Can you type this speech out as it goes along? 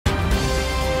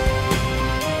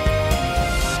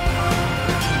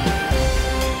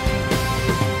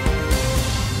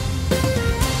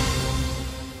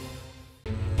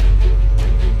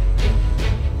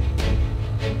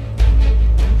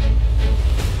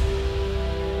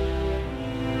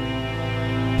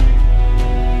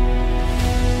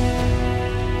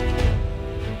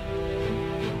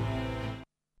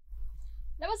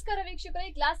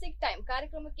Classic time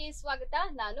ಕಾರ್ಯಕ್ರಮಕ್ಕೆ ಸ್ವಾಗತ.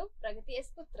 ನಾನು ಪ್ರಗತಿ ಎಸ್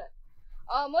ಪುತ್ರ.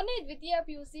 ಮೊನ್ನೆ ದ್ವಿತೀಯ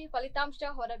ಪಿಯುಸಿ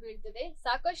ಫಲಿತಾಂಶ ಹೊರಬೀಳ್ತಿದೆ.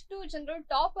 ಸಾಕಷ್ಟು ಜನರು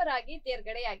ಟಾಪರ್ ಆಗಿ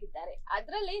ತೇರ್ಗಡೆಯಾಗಿದ್ದಾರೆ.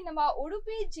 ಅದರಲ್ಲಿ ನಮ್ಮ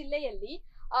ಉಡುಪಿ ಜಿಲ್ಲೆಯಲ್ಲಿ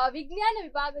ವಿಜ್ಞಾನ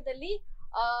ವಿಭಾಗದಲ್ಲಿ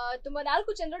ತುಂಬಾ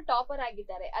 4 ಜನರು ಟಾಪರ್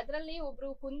ಆಗಿದ್ದಾರೆ. ಅದರಲ್ಲಿ ಒಬ್ರು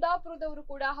ಕುಂದಾಪುರದವರು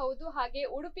ಕೂಡ ಹೌದು, ಹಾಗೆ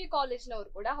ಉಡುಪಿ ಕಾಲೇಜ್ನವರು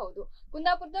ಕೂಡ ಹೌದು.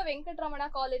 ಕುಂದಾಪುರದ ವೆಂಕಟರಮಣ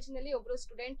ಕಾಲೇಜಿನಲ್ಲಿ ಒಬ್ರು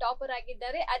ಸ್ಟೂಡೆಂಟ್ ಟಾಪರ್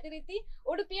ಆಗಿದ್ದಾರೆ. ಅದೇ ರೀತಿ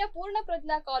ಉಡುಪಿಯ ಪೂರ್ಣ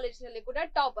ಪ್ರಜ್ಞಾ ಕಾಲೇಜಿನಲ್ಲಿ ಕೂಡ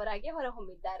ಟಾಪರ್ ಆಗಿ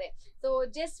ಹೊರಹೊಮ್ಮಿದ್ದಾರೆ. ಸೊ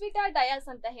ಜೆಸ್ವಿಟಾ ಡಯಾಸ್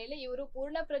ಅಂತ ಹೇಳಿ ಇವರು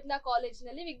ಪೂರ್ಣ ಪ್ರಜ್ಞಾ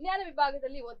ಕಾಲೇಜಿನಲ್ಲಿ ವಿಜ್ಞಾನ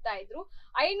ವಿಭಾಗದಲ್ಲಿ ಓದ್ತಾ ಇದ್ರು.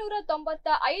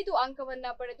 595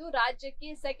 ಅಂಕವನ್ನ ಪಡೆದು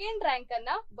ರಾಜ್ಯಕ್ಕೆ ಸೆಕೆಂಡ್ ರ್ಯಾಂಕ್ ಅನ್ನ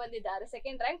ಬಂದಿದ್ದಾರೆ,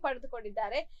 ಸೆಕೆಂಡ್ ರ್ಯಾಂಕ್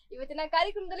ಪಡೆದುಕೊಂಡಿದ್ದಾರೆ. ಇವತ್ತಿನ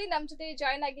ಕಾರ್ಯಕ್ರಮದಲ್ಲಿ ನಮ್ಮ ಜೊತೆ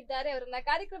ಜಾಯ್ನ್ ಆಗಿದ್ದಾರೆ. ಅವರನ್ನ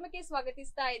ಕಾರ್ಯಕ್ರಮಕ್ಕೆ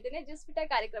ಸ್ವಾಗತಿಸ್ತಾ ಇದ್ದೇನೆ. ಜೆಸ್ವಿಟಾ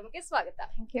ಕಾರ್ಯಕ್ರಮಕ್ಕೆ ಸ್ವಾಗತ.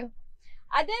 Thank you.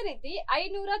 ಅದೇ ರೀತಿ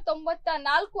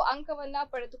 594 ಅಂಕವನ್ನ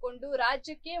ಪಡೆದುಕೊಂಡು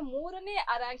ರಾಜ್ಯಕ್ಕೆ 3ನೇ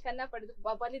ರ್ಯಾಂಕ್ ಅನ್ನ ಪಡೆದು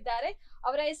ಬಂದಿದ್ದಾರೆ.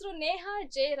 ಅವರ ಹೆಸರು ನೇಹಾ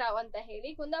ಜೆ ರಾವ್ ಅಂತ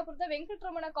ಹೇಳಿ ಕುಂದಾಪುರದ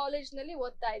ವೆಂಕಟರಮಣ ಕಾಲೇಜಿನಲ್ಲಿ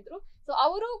ಓದ್ತಾ ಇದ್ರು. ಸೊ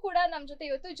ಅವರು ಕೂಡ ನಮ್ ಜೊತೆ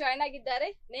ಇವತ್ತು ಜಾಯ್ನ್ ಆಗಿದ್ದಾರೆ.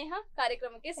 ನೇಹಾ,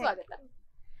 ಕಾರ್ಯಕ್ರಮಕ್ಕೆ ಸ್ವಾಗತ.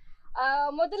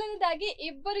 ಮೊದಲನೇದಾಗಿ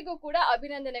ಇಬ್ಬರಿಗೂ ಕೂಡ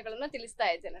ಅಭಿನಂದನೆಗಳನ್ನ ತಿಳಿಸ್ತಾ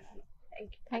ಇದ್ದೇನೆ ನಾನು.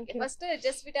 ಫಸ್ಟ್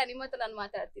ಜೆಸ್ವಿಟಾ, ನಿಮ್ಮ ಹತ್ರ ನಾನು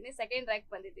ಮಾತಾಡ್ತೀನಿ. ಸೆಕೆಂಡ್ ರ್ಯಾಂಕ್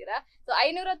ಬಂದಿದ್ದೀರಾ. ಸೊ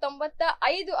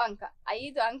 595 ಅಂಕ,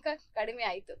 5 ಅಂಕ ಕಡಿಮೆ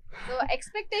ಆಯ್ತು. ಸೊ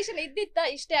ಎಕ್ಸ್ಪೆಕ್ಟೇಷನ್ ಇದ್ದಿತ್ತ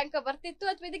ಇಷ್ಟೇ ಅಂಕ ಬರ್ತಿತ್ತು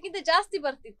ಅಥವಾ ಇದಕ್ಕಿಂತ ಜಾಸ್ತಿ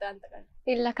ಬರ್ತಿತ್ತ ಅಂತ?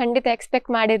 ಇಲ್ಲ, ಖಂಡಿತ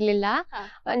ಎಕ್ಸ್ಪೆಕ್ಟ್ ಮಾಡಿರ್ಲಿಲ್ಲ.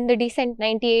 ಒಂದು ಡಿಸೆಂಟ್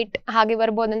 98 ಹಾಗೆ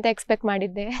ಬರ್ಬೋದು ಅಂತ ಎಕ್ಸ್ಪೆಕ್ಟ್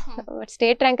ಮಾಡಿದ್ದೆ. ಬಟ್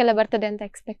ಸ್ಟೇಟ್ ರ್ಯಾಂಕ್ ಎಲ್ಲ ಬರ್ತದೆ ಅಂತ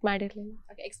ಎಕ್ಸ್ಪೆಕ್ಟ್ ಮಾಡಿರ್ಲಿಲ್ಲ.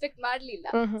 ಎಕ್ಸ್ಪೆಕ್ಟ್ ಮಾಡ್ಲಿಲ್ಲ.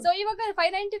 ಸೊ ಇವಾಗ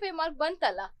 595 ಮಾರ್ಕ್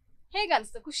ಬಂತಲ್ಲ, ಹೇಗ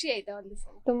ಅನ್ಸ್ತು? ಖುಷಿ ಆಯ್ತಾ? ಒಂದು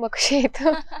ತುಂಬಾ ಖುಷಿ ಆಯ್ತು.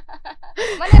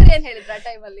 ಮನೆಯವ್ರು ಏನ್ ಹೇಳಿದ್ರು ಆ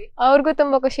ಟೈಮಲ್ಲಿ? ಅವ್ರಿಗೂ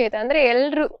ತುಂಬಾ ಖುಷಿ ಆಯ್ತು. ಅಂದ್ರೆ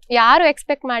ಯಾರು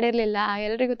ಎಕ್ಸ್ಪೆಕ್ಟ್ ಮಾಡಿರ್ಲಿಲ್ಲ,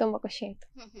 ಎಲ್ರಿಗೂ ತುಂಬಾ ಖುಷಿ ಆಯ್ತು.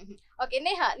 ಓಕೆ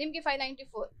ನೇಹಾ, ನಿಮ್ಗೆ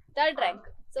 594 ಥರ್ಡ್ ರ್ಯಾಂಕ್.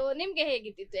 ಸೊ ನಿಮ್ಗೆ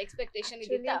ಹೇಗಿತ್ತು? ಎಕ್ಸ್ಪೆಕ್ಟೇಷನ್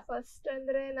ಇದ್ದಿತ್ತಾ? ಫಸ್ಟ್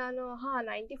ಅಂದ್ರೆ ನಾನು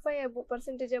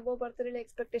 95% ಅಬೋವ್ ಬರ್ತಿರಲಿಲ್ಲ,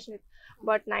 ಎಕ್ಸ್ಪೆಕ್ಟೇಷನ್ ಇತ್ತು.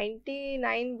 ಬಟ್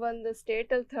 99 ಬಂದು ಸ್ಟೇಟ್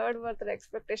ಅಲ್ಲಿ ಥರ್ಡ್ ಬರ್ತಾರೆ,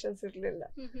 ಎಕ್ಸ್ಪೆಕ್ಟೇಷನ್ಸ್ ಇರ್ಲಿಲ್ಲ.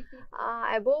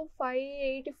 ಅಬೋವ್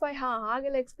 585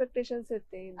 ಹಾಗೆಲ್ಲ ಎಕ್ಸ್ಪೆಕ್ಟೇಷನ್ಸ್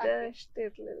ಇತ್ತು, ಇದಷ್ಟು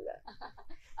ಇರ್ಲಿಲ್ಲ.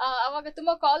 ಅವಾಗ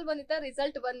ತುಂಬಾ ಕಾಲ್ ಬಂದಿತ್ತ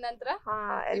ರಿಸಲ್ಟ್ ಬಂದ ನಂತರ?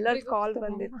 ಎಲ್ಲರೂ ಕಾಲ್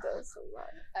ಬಂದಿತ್ತು.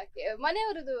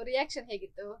 ಮನೆಯವ್ರದ್ದು ರಿಯಾಕ್ಷನ್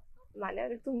ಹೇಗಿತ್ತು?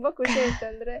 ಮನೆಯವ್ರಿಗೆ ತುಂಬಾ ಖುಷಿ ಆಯ್ತು.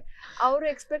 ಅಂದ್ರೆ ಅವರು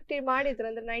ಎಕ್ಸ್ಪೆಕ್ಟ್ ಮಾಡಿದ್ರು,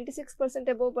 ಅಂದ್ರೆ 96%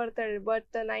 ಅಬೋವ್ ಬರ್ತಾಳೆ,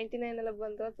 ಬಟ್ 99 ಎಲ್ಲ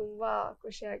ಬಂದ್ರೆ ತುಂಬಾ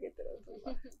ಖುಷಿ ಆಗಿತ್ತು.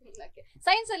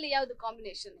 ಸೈನ್ಸ್ ಅಲ್ಲಿ ಯಾವ್ದು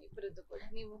ಕಾಂಬಿನೇಷನ್ ಇಬ್ಬರದ್ದು ಕೂಡ?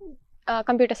 ನೀವು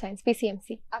ಕಂಪ್ಯೂಟರ್ ಸೈನ್ಸ್, PCMC.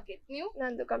 ಓಕೆ, ನೀವು?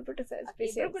 ನಂದು ಕಂಪ್ಯೂಟರ್ ಸೈನ್ಸ್.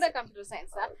 ಇಬ್ರು ಕೂಡ ಕಂಪ್ಯೂಟರ್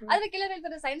ಸೈನ್ಸ್. ಆದ್ರೆ ಕೆಲವರು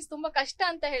ಹೇಳ್ತಾರೆ ಸೈನ್ಸ್ ತುಂಬಾ ಕಷ್ಟ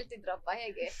ಅಂತ ಹೇಳ್ತಿದ್ರಪ್ಪ,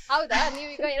 ಹೇಗೆ? ಹೌದಾ?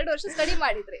 ನೀವು ಈಗ 2 ವರ್ಷ ಸ್ಟಡಿ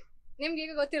ಮಾಡಿದ್ರಿ, ನಿಮ್ಗೆ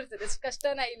ಈಗ ಗೊತ್ತಿರ್ತದೆ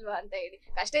ಕಷ್ಟನಾ ಇಲ್ವಾ ಅಂತ ಹೇಳಿ.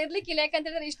 ಕಷ್ಟ ಇರ್ಲಿಕ್ಕಿಲ್ಲ, ಯಾಕಂತ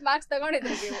ಹೇಳಿದ್ರೆ ಇಷ್ಟು ಮಾರ್ಕ್ಸ್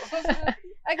ತಗೊಂಡಿದ್ರಿ ನೀವು.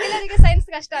 ಕೆಲವರಿಗೆ ಸೈನ್ಸ್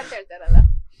ಕಷ್ಟ ಅಂತ ಹೇಳ್ತಾರಲ್ಲ,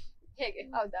 ಹೇಗೆ?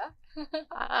 ಹೌದಾ?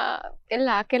 ಇಲ್ಲ,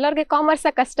 ಕೆಲವ್ರಿಗೆ ಕಾಮರ್ಸ್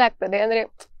ಕಷ್ಟ ಆಗ್ತದೆ. ಅಂದ್ರೆ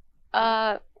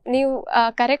ನೀವು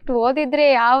ಕರೆಕ್ಟ್ ಓದಿದ್ರೆ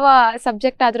ಯಾವ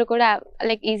ಸಬ್ಜೆಕ್ಟ್ ಆದ್ರೂ ಕೂಡ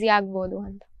ಲೈಕ್ ಈಸಿ ಆಗ್ಬೋದು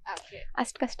ಅಂತ.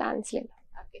 ಅಷ್ಟು ಕಷ್ಟ ಅನ್ಸ್ಲಿಲ್ಲ.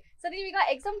 ಸರ್, ನೀವೀಗ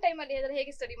ಎಕ್ಸಾಮ್ ಟೈಮ್ ಅಲ್ಲಿ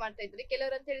ಹೇಗೆ ಸ್ಟಡಿ ಮಾಡ್ತಾ ಇದ್ರಿ?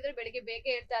 ಕೆಲವರು ಅಂತ ಹೇಳಿದ್ರೆ ಬೆಳಿಗ್ಗೆ ಬೇಗ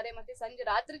ಹೇಳ್ತಾರೆ, ಮತ್ತೆ ಸಂಜೆ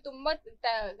ರಾತ್ರಿ ತುಂಬಾ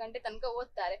ಗಂಟೆ ತನಕ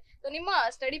ಓದ್ತಾರೆ. ಸೊ ನಿಮ್ಮ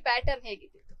ಸ್ಟಡಿ ಪ್ಯಾಟರ್ನ್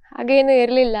ಹೇಗಿತ್ತು? ಹಾಗೇನು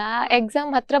ಇರ್ಲಿಲ್ಲ. ಎಕ್ಸಾಮ್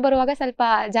ಹತ್ರ ಬರುವಾಗ ಸ್ವಲ್ಪ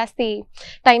ಜಾಸ್ತಿ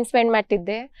ಟೈಮ್ ಸ್ಪೆಂಡ್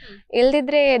ಮಾಡ್ತಿದ್ದೆ.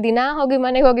 ಇಲ್ದಿದ್ರೆ ದಿನಾ ಹೋಗಿ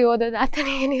ಮನೆಗೆ ಹೋಗಿ ಓದೋದು ಆತರ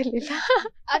ಏನಿರ್ಲಿಲ್ಲ.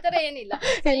 ಆತರ ಏನಿಲ್ಲ.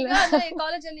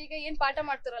 ಕಾಲೇಜಲ್ಲಿ ಈಗ ಏನ್ ಪಾಠ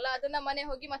ಮಾಡ್ತಾರಲ್ಲ ಅದನ್ನ ಮನೆ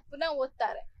ಹೋಗಿ ಮತ್ತೆ ಪುನಃ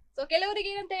ಓದ್ತಾರೆ. ಸೊ ಕೆಲವರಿಗೆ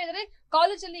ಏನಂತ ಹೇಳಿದ್ರೆ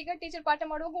ಕಾಲೇಜಲ್ಲಿ ಈಗ ಟೀಚರ್ ಪಾಠ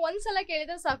ಮಾಡುವಾಗ ಒಂದ್ಸಲ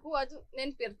ಕೇಳಿದ್ರೆ ಸಾಕು, ಅದು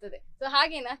ನೆನ್ಪಿರ್ತದೆ. ಸೊ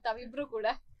ಹಾಗೇನಾ ತಾವಿಬ್ರು ಕೂಡ?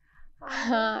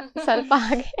 ಸ್ವಲ್ಪ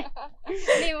ಹಾಗೆ.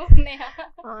 ನೀವು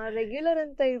ರೆಗ್ಯುಲರ್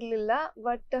ಅಂತ ಇರ್ಲಿಲ್ಲ,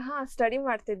 ಬಟ್ ಸ್ಟಡಿ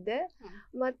ಮಾಡ್ತಿದ್ದೆ.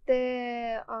 ಮತ್ತೆ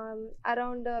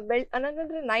ಅರೌಂಡ್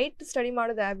ನನಗಂದ್ರೆ ನೈಟ್ ಸ್ಟಡಿ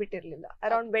ಮಾಡೋದು ಹ್ಯಾಬಿಟ್ ಇರ್ಲಿಲ್ಲ.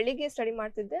 ಅರೌಂಡ್ ಬೆಳಿಗ್ಗೆ ಸ್ಟಡಿ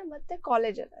ಮಾಡ್ತಿದ್ದೆ, ಮತ್ತೆ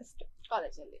ಕಾಲೇಜಲ್ಲಿ ಅಷ್ಟೇ.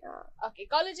 ಕಾಲೇಜಲ್ಲಿ? ಓಕೆ.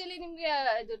 ಕಾಲೇಜಲ್ಲಿ ನಿಮ್ಗೆ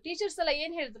ಟೀಚರ್ಸ್ ಎಲ್ಲ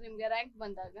ಏನ್ ಹೇಳಿದ್ರು ನಿಮ್ಗೆ ರ್ಯಾಂಕ್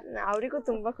ಬಂದಾಗ? ಅವರಿಗೂ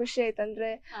ತುಂಬಾ ಖುಷಿ ಆಯ್ತು.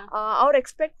 ಅಂದ್ರೆ ಅವ್ರು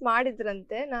ಎಕ್ಸ್ಪೆಕ್ಟ್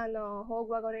ಮಾಡಿದ್ರಂತೆ, ನಾನು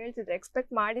ಹೋಗುವಾಗ ಅವ್ರು ಹೇಳ್ತಿದ್ರು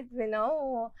ಎಕ್ಸ್ಪೆಕ್ಟ್ ಮಾಡಿದ್ವಿ ನಾವು,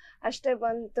 ಅಷ್ಟೇ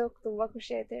ಬಂತು, ತುಂಬಾ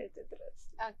ಖುಷಿ ಆಯ್ತು ಹೇಳ್ತಿದ್ರು.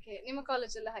 ಓಕೆ. ನಿಮ್ಮ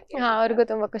ಕಾಲೇಜಲ್ಲ ಹಾಗೆ? ಅವ್ರಿಗೂ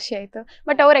ತುಂಬಾ ಖುಷಿ ಆಯ್ತು.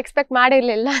 ಬಟ್ ಅವ್ರು ಎಕ್ಸ್ಪೆಕ್ಟ್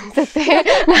ಮಾಡಿರ್ಲಿಲ್ಲ ಅನ್ಸುತ್ತೆ,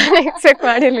 ನಾನು ಎಕ್ಸ್ಪೆಕ್ಟ್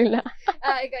ಮಾಡಿರ್ಲಿಲ್ಲ.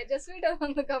 ಈಗ ಜಸ್ವಿಟ್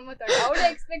ಒಂದು ಗಮ್ಮತ್, ಅವಳು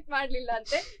ಎಕ್ಸ್ಪೆಕ್ಟ್ ಮಾಡ್ಲಿಲ್ಲ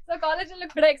ಅಂತೆ. ಸೊ ಕಾಲೇಜಲ್ಲೂ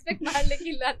ಕೂಡ ಎಕ್ಸ್ಪೆಕ್ಟ್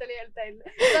ಮಾಡ್ಲಿಕ್ಕಿಲ್ಲ ಅಂತ ಹೇಳ್ತಾ ಇದ್ಲು.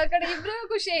 ಸೊ ಆ ಕಡೆ ಇಬ್ರಿಗೂ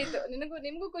ಖುಷಿ ಆಯ್ತು,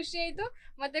 ನಿಮ್ಗೂ ಖುಷಿ ಆಯ್ತು,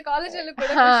 ಮತ್ತೆ ಕಾಲೇಜಲ್ಲೂ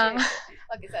ಕೂಡ ಖುಷಿ ಆಯ್ತು.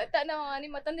 ಓಕೆ ಸರ್,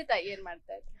 ನಿಮ್ಮ ತಂದೆ ತಾಯಿ ಏನ್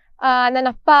ಮಾಡ್ತಾ ಇದ್ರು? ನನ್ನ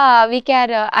ಅಪ್ಪ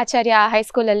VKR ಆಚಾರ್ಯ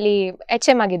ಹೈಸ್ಕೂಲ್ ಅಲ್ಲಿ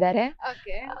HM ಆಗಿದ್ದಾರೆ.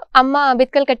 ಅಮ್ಮ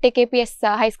ಬಿತ್ಕಲ್ಕಟ್ಟೆ KPS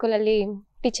ಹೈಸ್ಕೂಲ್ ಅಲ್ಲಿ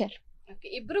ಟೀಚರ್.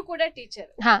 ಇಬ್ರು ಕೂಡ ಟೀಚರ್.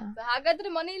 ಹಾಗಾದ್ರೆ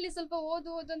ಮನೆಯಲ್ಲಿ ಸ್ವಲ್ಪ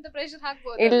ಓದು ಅಂತ ಪ್ರೆಷರ್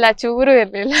ಹಾಕ್ಬೋದು? ಇಲ್ಲ, ಚೂರು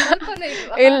ಇರ್ಲಿಲ್ಲ.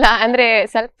 ಇಲ್ಲ, ಅಂದ್ರೆ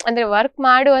ಸ್ವಲ್ಪ ಅಂದ್ರೆ ವರ್ಕ್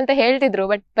ಮಾಡು ಅಂತ ಹೇಳ್ತಿದ್ರು,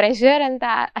 ಬಟ್ ಪ್ರೆಷರ್ ಅಂತ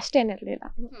ಅಷ್ಟೇನಿರ್ಲಿಲ್ಲ.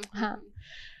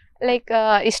 ಲೈಕ್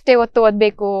ಇಷ್ಟೇ ಹೊತ್ತು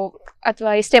ಓದ್ಬೇಕು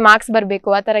ಅಥವಾ ಇಷ್ಟೇ ಮಾರ್ಕ್ಸ್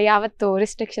ಬರ್ಬೇಕು ಆತರ ಯಾವತ್ತು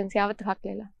ರಿಸ್ಟ್ರಿಕ್ಷನ್ಸ್ ಯಾವತ್ತು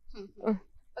ಹಾಕ್ಲಿಲ್ಲ.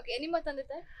 ನಿಮ್ಮ ತಂದೆ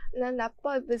ತಾಯಿ? ನನ್ನ ಅಪ್ಪ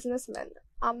ಬಿಸ್ನೆಸ್ ಮ್ಯಾನ್,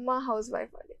 ಅಮ್ಮ ಹೌಸ್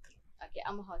ವೈಫ್ ಆಗಿದ್ರು.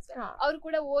 ಅವ್ರು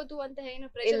ಕೂಡ ಓದು ಅಂತ ಏನು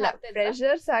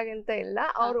ಪ್ರೆಷರ್ಸ್ ಆಗಂತ ಇಲ್ಲ,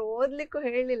 ಅವ್ರು ಓದ್ಲಿಕ್ಕೂ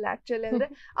ಹೇಳಿಲ್ಲ ಆಕ್ಚುಲಿ. ಅಂದ್ರೆ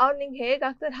ಅವ್ರು ನಿಂಗೆ ಹೇಗ್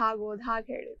ಆಗ್ತದೆ ಹಾಗೆ ಓದ್ ಹಾಗೆ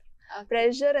ಹೇಳಿದ್ರು,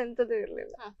 ಪ್ರೆಷರ್ ಎಂತದ್ದು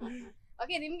ಇರ್ಲಿಲ್ಲ.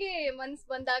 ಓಕೆ, ನಿಮ್ಗೆ ಮನ್ಸ್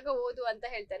ಬಂದಾಗ ಓದು ಅಂತ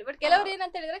ಹೇಳ್ತಾರೆ. ಬಟ್ ಕೆಲವರು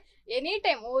ಏನಂತ ಹೇಳಿದ್ರೆ ಎನಿ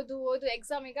ಟೈಮ್ ಓದು ಓದು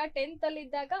ಎಕ್ಸಾಮ್, ಈಗ 10th ಅಲ್ಲಿ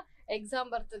ಇದ್ದಾಗ ಎಕ್ಸಾಮ್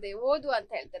ಬರ್ತದೆ ಓದು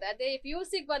ಅಂತ ಹೇಳ್ತಾರೆ. ಅದೇ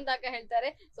PUC ಬಂದಾಗ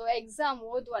ಹೇಳ್ತಾರೆ ಸೊ ಎಕ್ಸಾಮ್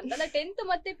ಓದು ಅಂತ. 10th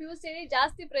ಮತ್ತೆ PUC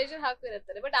ಜಾಸ್ತಿ ಪ್ರೆಷರ್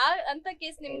ಹಾಕಿರ್ತಾರೆ. ಬಟ್ ಅಂತ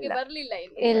ಕೇಸ್ ನಿಮ್ಗೆ ಬರ್ಲಿಲ್ಲ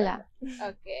ಇಲ್ಲ.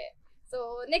 ಓಕೆ, ಸೊ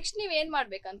ನೆಕ್ಸ್ಟ್ ನೀವ್ ಏನ್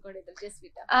ಮಾಡ್ಬೇಕು ಅನ್ಕೊಂಡಿದ್ರು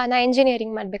ಜಸ್ವಿತಾ? ನಾ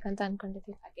ಇಂಜಿನಿಯರಿಂಗ್ ಮಾಡ್ಬೇಕಂತ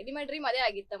ಅನ್ಕೊಂಡಿದ್ದೆ. ಓಕೆ, ನಿಮ್ಮ ಡ್ರೀಮ್ ಅದೇ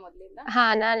ಆಗಿತ್ತ ಮೊದ್ಲಿಂದ? ಹಾ,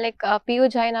 ನಾನ್ ಲೈಕ್ PU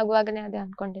ಜಾಯಿನ್ ಆಗುವಾಗನೇ ಅದೇ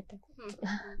ಅನ್ಕೊಂಡಿದ್ದೆ.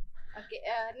 ಓಕೆ,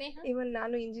 ನೇಹಾ? ಇವನ್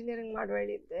ನಾನು ಇಂಜಿನಿಯರಿಂಗ್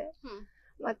ಮಾಡುವಳಿದ್ದೆ.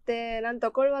 ಮತ್ತೆ ನಾನು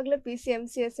ತಗೊಳ್ಳುವಾಗ್ಲೇ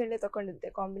PCMCS ಹೇಳಿ ತಗೊಂಡಿದ್ದೆ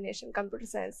ಕಾಂಬಿನೇಷನ್ ಕಂಪ್ಯೂಟರ್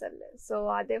ಸೈನ್ಸ್ ಅಲ್ಲಿ. ಸೊ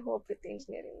ಅದೇ ಹೋಪ್ ಇತ್ತು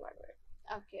ಇಂಜಿನಿಯರಿಂಗ್ ಮಾಡುವಾಗ.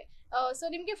 ಓಕೆ, ಸೊ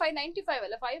ನಿಮ್ಗೆ 595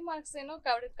 ಅಲ್ಲ, 5 ಮಾರ್ಕ್ಸ್ ಏನೋ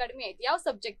ಕಡಿಮೆ ಆಯ್ತು. ಯಾವ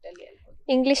ಸಬ್ಜೆಕ್ಟ್ ಅಲ್ಲಿ?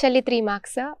 ಇಂಗ್ಲಿಷ್ ಅಲ್ಲಿ 3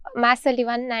 ಮಾರ್ಕ್ಸ್, ಮ್ಯಾಥ್ಸ್ ಅಲ್ಲಿ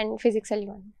 1 ಅಂಡ್ ಫಿಸಿಕ್ಸ್ ಅಲ್ಲಿ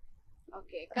 1.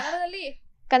 ಓಕೆ, ಕನ್ನಡದಲ್ಲಿ?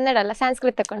 ಕನ್ನಡ ಅಲ್ಲ,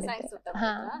 ಸಂಸ್ಕೃತ ತಗೊಂಡಿದ್ದೆ.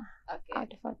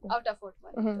 ಔಟ್ ಆಫ್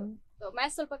 4 ಸೊ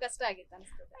ಮ್ಯಾಥ್ಸ್ ಸ್ವಲ್ಪ ಕಷ್ಟ ಆಗಿತ್ತು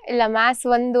ಅನ್ಸುತ್ತೆ. ಇಲ್ಲ, ಮ್ಯಾಥ್ಸ್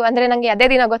ಅಂದ್ರೆ ನಂಗೆ ಅದೇ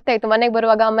ದಿನ ಗೊತ್ತಾಯ್ತು. ಮನೆಗೆ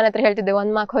ಬರುವಾಗ ಅಮ್ಮನ ಹತ್ರ ಹೇಳ್ತಿದ್ದೆ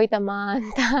 1 ಮಾರ್ಕ್ ಹೋಯ್ತಮ್ಮ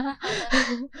ಅಂತ.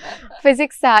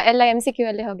 ಫಿಸಿಕ್ಸ್ ಎಲ್ಲ MCQ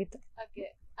ಅಲ್ಲೇ ಹೋಗಿತ್ತು. ಓಕೆ,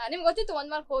 ನಿಮ್ಗೆ ಗೊತ್ತಿತ್ತು 1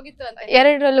 ಮಾರ್ಕ್ ಹೋಗಿತ್ತು ಅಂತ?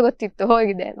 2ರಲ್ಲೂ ಗೊತ್ತಿತ್ತು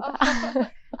ಹೋಗಿದೆ ಅಂತ.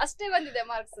 ಅಷ್ಟೇ ಬಂದಿದೆ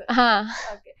ಮಾರ್ಕ್ಸ್? ಹಾ.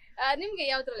 ಓಕೆ, ನಿಮ್ಗೆ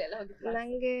ಯಾವ್ದ್ರಲ್ಲಿ ಎಲ್ಲ ಹೋಗಿತ್ತು?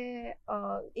 ನಂಗೆ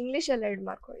ಇಂಗ್ಲಿಷ್ ಅಲ್ಲಿ 2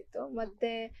 ಮಾರ್ಕ್ ಹೋಯ್ತು,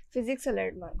 ಮತ್ತೆ ಫಿಸಿಕ್ಸ್ ಅಲ್ಲಿ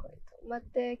 2 ಮಾರ್ಕ್ ಹೋಯ್ತು,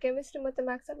 ಮತ್ತೆ ಕೆಮಿಸ್ಟ್ರಿ ಮತ್ತೆ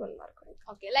ಮ್ಯಾಥ್ಸ್ ಅಲ್ಲಿ 1 ಮಾರ್ಕ್ ಹೋಯ್ತು.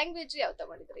 ಓಕೆ, ಲ್ಯಾಂಗ್ವೇಜ್ ಯಾವ್ದು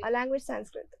ತಗೊಂಡಿದ್ರಿ? ಲ್ಯಾಂಗ್ವೇಜ್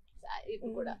ಸಂಸ್ಕೃತ. ಇದು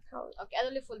ಕೂಡ? ಹೌದು. ಓಕೆ,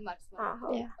 ಅದರಲ್ಲಿ full marks.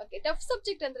 Okay, tough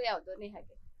subject ಅಂದ್ರೆ ಯಾವ್ದು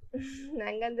ನೇಹಾಗೆ?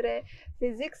 ನಂಗಂದ್ರೆ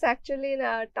ಫಿಸಿಕ್ಸ್ ಆಕ್ಚುಲಿ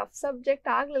ಟಫ್ ಸಬ್ಜೆಕ್ಟ್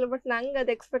ಆಗ್ಲಿಲ್ಲ, ಬಟ್ ನಂಗೆ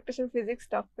ಅದು ಎಕ್ಸ್ಪೆಕ್ಟೇಷನ್ ಫಿಸಿಕ್ಸ್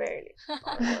ಟಫ್ ಹೇಳಿ.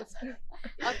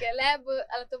 ಓಕೆ, ಲ್ಯಾಬ್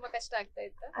ಎಲ್ಲ ತುಂಬಾ ಕಷ್ಟ ಆಗ್ತಾ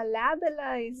ಇತ್ತು? ಆ ಲ್ಯಾಬ್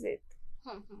ಎಲ್ಲ ಈಸಿ ಇತ್ತು.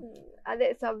 ಅದೇ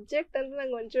ಸಬ್ಜೆಕ್ಟ್ ಅಂದ್ರೆ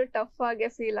ನಂಗೆ ಒಂಚೂರು ಟಫ್ ಆಗಿ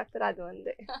ಫೀಲ್ ಆಗ್ತಾರೆ, ಅದು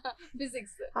ಒಂದೇ.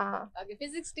 ಫಿಸಿಕ್ಸ್? ಓಕೆ,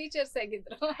 ಫಿಸಿಕ್ಸ್ ಟೀಚರ್ಸ್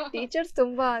ಹೇಗಿದ್ರು? ಟೀಚರ್ಸ್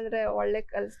ತುಂಬಾ ಅಂದ್ರೆ ಒಳ್ಳೆ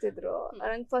ಕಲಿಸ್ತಿದ್ರು.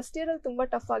 ನಂಗೆ ಫಸ್ಟ್ ಇಯರ್ ಅಲ್ಲಿ ತುಂಬಾ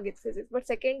ಟಫ್ ಆಗಿತ್ತು ಫಿಸಿಕ್ಸ್, ಬಟ್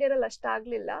ಸೆಕೆಂಡ್ ಇಯರ್ ಅಲ್ಲಿ ಅಷ್ಟ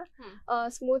ಆಗ್ಲಿಲ್ಲ,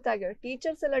 ಸ್ಮೂತ್ ಆಗಿ.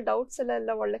 ಟೀಚರ್ಸ್ ಎಲ್ಲ ಡೌಟ್ಸ್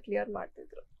ಎಲ್ಲ ಒಳ್ಳೆ ಕ್ಲಿಯರ್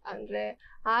ಮಾಡ್ತಿದ್ರು, ಅಂದ್ರೆ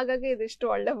ಹಾಗಾಗಿ ಇದಿಷ್ಟು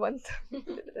ಒಳ್ಳೆ ಬಂತು.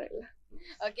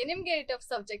 ಓಕೆ, ನಿಮ್ಗೆ ಟಫ್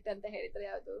ಸಬ್ಜೆಕ್ಟ್ ಅಂತ ಹೇಳಿದ್ರೆ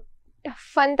ಯಾವ್ದು?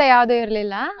 ಟಫ್ ಅಂತ ಯಾವ್ದು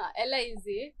ಇರ್ಲಿಲ್ಲ, ಎಲ್ಲ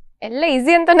ಈಸಿ. ಎಲ್ಲ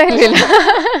ಈಸಿ ಅಂತಾನೂ ಇರ್ಲಿಲ್ಲ.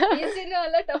 ಈಸಿನೂ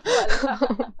ಅಲ್ಲ, ಟಫ್ ಅಲ್ಲ.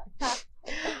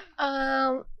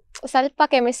 ಸ್ವಲ್ಪ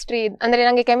ಕೆಮಿಸ್ಟ್ರಿ, ಅಂದ್ರೆ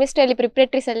ನಂಗೆ ಕೆಮಿಸ್ಟ್ರಿಯಲ್ಲಿ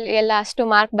ಪ್ರಿಪ್ರೇಟರೀಸ್ ಅಲ್ಲಿ ಎಲ್ಲ ಅಷ್ಟು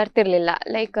ಮಾರ್ಕ್ ಬರ್ತಿರ್ಲಿಲ್ಲ.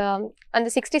 ಲೈಕ್ ಒಂದು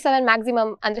 67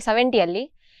 ಮ್ಯಾಕ್ಸಿಮಮ್, ಅಂದ್ರೆ 70 ಅಲ್ಲಿ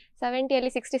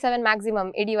 67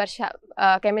 ಮ್ಯಾಕ್ಸಿಮಮ್ ಇಡೀ ವರ್ಷ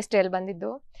ಕೆಮಿಸ್ಟ್ರಿಯಲ್ಲಿ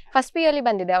ಬಂದಿದ್ದು. ಫಸ್ಟ್ PU ಅಲ್ಲಿ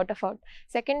ಬಂದಿದೆ out of out.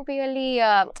 Second PU ಅಲ್ಲಿ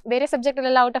ಬೇರೆ ಸಬ್ಜೆಕ್ಟ್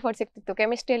ಅಲ್ಲೆಲ್ಲ ಔಟ್ ಆಫ್ ಔಟ್ ಸಿಕ್ತಿತ್ತು,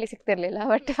 ಕೆಮಿಸ್ಟ್ರಿಯಲ್ಲಿ ಸಿಕ್ತಿರ್ಲಿಲ್ಲ.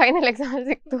 ಬಟ್ ಫೈನಲ್ ಎಕ್ಸಾಮ್ ಅಲ್ಲಿ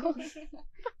ಸಿಕ್ತು.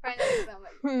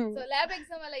 ಲ್ಯಾಬ್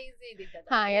ಎಕ್ಸಾಮ್ ಎಲ್ಲ ಈಸಿ ಇದ್ದಿತ್ತು?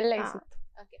 ಹಾ, ಎಲ್ಲ ಈಸಿ ಇತ್ತು.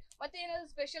 ಓಕೆ, ಮತ್ತೆ ಏನಾದ್ರು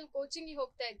ಸ್ಪೆಷಲ್ ಕೋಚಿಂಗ್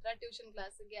ಹೋಗ್ತಾ ಇದ್ರಾ, ಟ್ಯೂಷನ್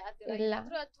ಕ್ಲಾಸ್ಗೆ ಇಲ್ಲ.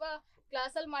 ಅಥವಾ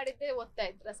ಕ್ಲಾಸ್ ಅಲ್ಲಿ ಮಾಡಿದ್ದೆ ಓದ್ತಾ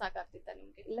ಇದ್ರಾ ಸಾಕಾಗ್ತಿತ್ತ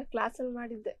ನಿಮ್ಗೆ? ಇಲ್ಲ, ಕ್ಲಾಸ್ ಅಲ್ಲಿ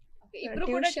ಮಾಡಿದ್ದೆ. ಇಬ್ರು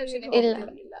ಕೂಡ ಟ್ಯೂಷನ್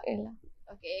ಇಲ್ಲ.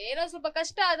 ಓಕೆ, ಏನೋ ಸ್ವಲ್ಪ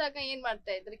ಕಷ್ಟ ಆದಾಗ ಏನ್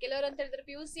ಮಾಡ್ತಾ ಇದ್ರಿ? ಕೆಲವರು ಅಂತ ಹೇಳಿದ್ರೆ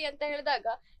PUC ಅಂತ ಹೇಳಿದಾಗ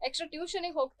ಎಕ್ಸ್ಟ್ರಾ ಟ್ಯೂಷನ್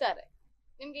ಹೋಗ್ತಾರೆ.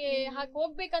 ನಿಮ್ಗೆ ಹಾಗೆ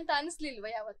ಹೋಗ್ಬೇಕಂತ ಅನ್ಸ್ಲಿಲ್ವಾ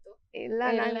ಯಾವತ್ತು? ಇಲ್ಲ,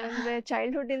 ಅಂದ್ರೆ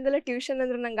ಚೈಲ್ಡ್ಹುಡ್ ಇಂದಲೇ ಟ್ಯೂಷನ್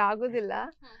ಅಂದ್ರೆ ನಂಗೆ ಆಗೋದಿಲ್ಲ.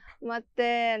 ಮತ್ತೆ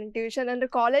ಟ್ಯೂಷನ್ ಅಂದ್ರೆ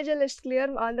ಕಾಲೇಜಲ್ಲಿ ಎಷ್ಟು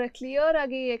ಕ್ಲಿಯರ್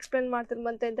ಆಗಿ ಎಕ್ಸ್ಪ್ಲೇನ್ ಮಾಡ್ತಿದ್ರು,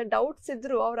 ಮತ್ತೆ ಎಂತ ಡೌಟ್ಸ್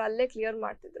ಇದ್ರು ಅವ್ರು ಅಲ್ಲೇ ಕ್ಲಿಯರ್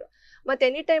ಮಾಡ್ತಿದ್ರು. ಮತ್ತೆ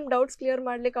ಎನಿ ಟೈಮ್ ಡೌಟ್ಸ್ ಕ್ಲಿಯರ್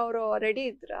ಮಾಡ್ಲಿಕ್ಕೆ ಅವರು ರೆಡಿ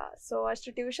ಇದ್ರ. ಸೊ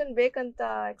ಅಷ್ಟು ಟ್ಯೂಷನ್ ಬೇಕಂತ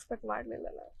ಎಕ್ಸ್ಪೆಕ್ಟ್ ಮಾಡ್ಲಿಲ್ಲ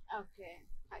ನಾನು. ಓಕೆ,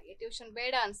 ಹಾಗೆ ಟ್ಯೂಷನ್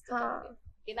ಬೇಡ ಅನ್ಸ್ತು,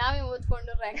 ನಾವೇ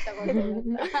ಓದ್ಕೊಂಡು ರ್ಯಾಂಕ್ ತಗೊಂಡು.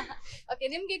 ಓಕೆ,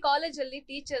 ನಿಮ್ಗೆ ಕಾಲೇಜಲ್ಲಿ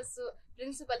ಟೀಚರ್ಸ್,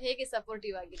 ಪ್ರಿನ್ಸಿಪಲ್ ಹೇಗೆ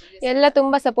ಸಪೋರ್ಟಿವ್ ಆಗಿದ್ರು? ಎಲ್ಲ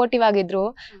ತುಂಬಾ ಸಪೋರ್ಟಿವ್ ಆಗಿದ್ರು.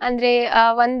 ಅಂದ್ರೆ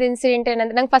ಒಂದ್ ಇನ್ಸಿಡೆಂಟ್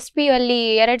ಏನಂದ್ರೆ, ನಂಗೆ ಫಸ್ಟ್ PU ಅಲ್ಲಿ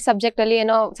 2 ಸಬ್ಜೆಕ್ಟ್ ಅಲ್ಲಿ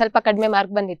ಏನೋ ಸ್ವಲ್ಪ ಕಡಿಮೆ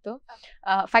ಮಾರ್ಕ್ ಬಂದಿತ್ತು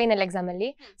ಫೈನಲ್ ಎಕ್ಸಾಮ್ ಅಲ್ಲಿ.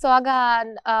 ಸೊ ಆಗ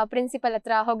ಪ್ರಿನ್ಸಿಪಲ್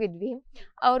ಹತ್ರ ಹೋಗಿದ್ವಿ.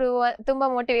 ಅವರು ತುಂಬಾ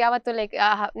ಯಾವತ್ತು ಲೈಕ್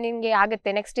ನಿನ್ಗೆ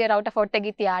ಆಗುತ್ತೆ, next year out of out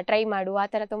ತೆಗಿತೀಯಾ, try ಮಾಡು, ಆ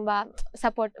ತರ ತುಂಬಾ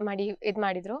ಸಪೋರ್ಟ್ ಮಾಡಿ ಇದ್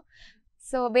ಮಾಡಿದ್ರು.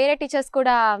 ಸೊ ಬೇರೆ ಟೀಚರ್ಸ್ ಕೂಡ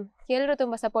ಎಲ್ಲರೂ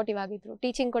ತುಂಬಾ ಸಪೋರ್ಟಿವ್ ಆಗಿದ್ರು.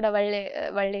 ಟೀಚಿಂಗ್ ಕೂಡ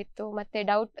ಒಳ್ಳೆ ಇತ್ತು. ಮತ್ತೆ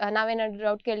ನಾವೇನಾದ್ರು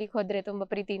ಡೌಟ್ ಕೇಳಲಿಕ್ಕೆ ಹೋದ್ರೆ ತುಂಬಾ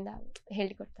ಪ್ರೀತಿಯಿಂದ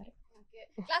ಹೇಳಿಕೊಡ್ತಾರೆ.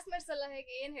 ಕ್ಲಾಸ್ಮೇಟ್ಸ್ ಎಲ್ಲ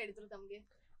ಹೇಗೆ, ಏನ್ ಹೇಳಿದ್ರು ತಮ್ಗೆ?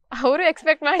 ಅವರು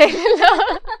ಎಕ್ಸ್ಪೆಕ್ಟ್ ಮಾಡಿರ್ಲಿಲ್ಲ,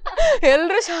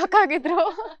 ಎಲ್ರು ಶಾಕ್ ಆಗಿದ್ರು.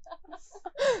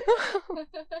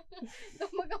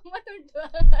 ತುಂಬಾ ಗಮ್ಮತ್ತುಂಟು.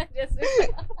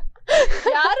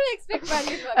 ಯಾರು ಎಕ್ಸ್ಪೆಕ್ಟ್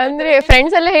ಮಾಡಿಲ್ವಾ? ಅಂದ್ರೆ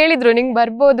ಫ್ರೆಂಡ್ಸ್ ಎಲ್ಲ ಹೇಳಿದ್ರು ನಿಂಗ್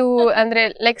ಬರ್ಬೋದು, ಅಂದ್ರೆ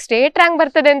ಲೈಕ್ ಸ್ಟೇಟ್ ರ್ಯಾಂಕ್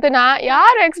ಬರ್ತದೆ ಅಂತ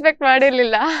ಯಾರು ಎಕ್ಸ್ಪೆಕ್ಟ್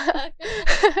ಮಾಡಿರ್ಲಿಲ್ಲ.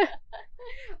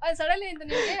 ಸಡನ್ಲಿ ಅಂತ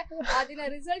ನಿಮ್ಗೆ ಆ ದಿನ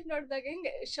ರಿಸಲ್ಟ್ ನೋಡಿದಾಗ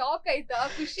ಹೆಂಗೆ ಶಾಕ್ ಆಯ್ತಾ?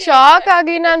 ಶಾಕ್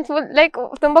ಆಗಿ ನಾನ್ ಫುಲ್ ಲೈಕ್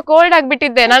ತುಂಬಾ ಕೋಲ್ಡ್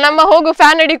ಆಗ್ಬಿಟ್ಟಿದ್ದೆ. ನನ್ನಮ್ಮ ಹೋಗು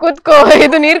ಫ್ಯಾನ್ ಅಡಿ ಕೂತ್ಕೋ,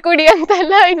 ಇದು ನೀರ್ ಕುಡಿ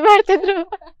ಅಂತೆಲ್ಲ ಇದ್ ಮಾಡ್ತಿದ್ರು.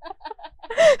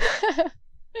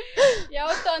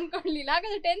 ಯಾವತ್ತೂ ಅನ್ಕೊಳ್ಳಿಲ್ಲ.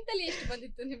 ಹಾಗಾದ್ರೆ 10th ಅಲ್ಲಿ ಎಷ್ಟು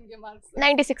ಬಂದಿತ್ತು ನಿಮ್ಗೆ ಮಾರ್ಕ್ಸ್?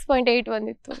 96.8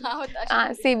 ಬಂದಿತ್ತು.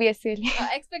 CBSE ಅಲ್ಲಿ.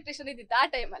 ಎಕ್ಸ್ಪೆಕ್ಟೇಷನ್ ಇದ್ದಿತ್ತು ಆ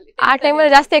ಟೈಮಲ್ಲಿ? ಆ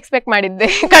ಟೈಮಲ್ಲಿ ಜಾಸ್ತಿ ಎಕ್ಸ್ಪೆಕ್ಟ್ ಮಾಡಿದ್ದೆ,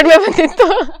 ಕಡಿಮೆ ಬಂದಿತ್ತು.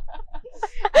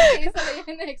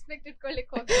 ಏನು ಎಕ್ಸ್ಪೆಕ್ಟ್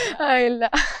ಇಟ್ಕೊಳ್ಳಿಕ್ಕೆ ಇಲ್ಲ.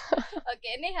 ಓಕೆ,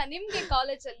 ನೇಹಾ, ನಿಮ್ಗೆ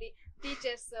ಕಾಲೇಜಲ್ಲಿ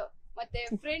ಟೀಚರ್ಸ್ ಮತ್ತೆ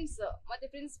ಫ್ರೆಂಡ್ಸ್ ಮತ್ತೆ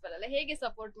ಪ್ರಿನ್ಸಿಪಲ್ ಎಲ್ಲ ಹೇಗೆ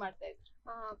ಸಪೋರ್ಟ್ ಮಾಡ್ತಾ ಇದ್ರು?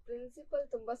 ಪ್ರಿನ್ಸಿಪಲ್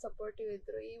ತುಂಬಾ ಸಪೋರ್ಟಿವ್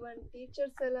ಇದ್ರು. ಈವನ್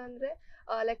ಟೀಚರ್ಸ್ ಎಲ್ಲ ಅಂದ್ರೆ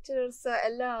ಲೆಕ್ಚರರ್ಸ್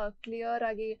ಎಲ್ಲ ಕ್ಲಿಯರ್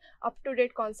ಆಗಿ ಅಪ್ ಟು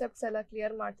ಡೇಟ್ ಕಾನ್ಸೆಪ್ಟ್ಸ್ ಎಲ್ಲ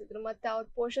ಕ್ಲಿಯರ್ ಮಾಡ್ತಿದ್ರು. ಮತ್ತೆ ಅವ್ರ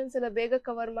ಪೋರ್ಷನ್ಸ್ ಎಲ್ಲ ಬೇಗ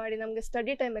ಕವರ್ ಮಾಡಿ ನಮ್ಗೆ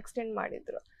ಸ್ಟಡಿ ಟೈಮ್ ಎಕ್ಸ್ಟೆಂಡ್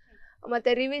ಮಾಡಿದ್ರು. ಮತ್ತೆ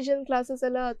ರಿವಿಷನ್ ಕ್ಲಾಸಸ್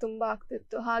ಎಲ್ಲ ತುಂಬಾ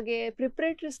ಆಗ್ತಿತ್ತು. ಹಾಗೆ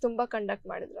ಪ್ರಿಪರೇಟರೀಸ್ ತುಂಬಾ ಕಂಡಕ್ಟ್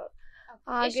ಮಾಡಿದ್ರು ಅವ್ರು.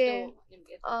 ಹಾಗೆ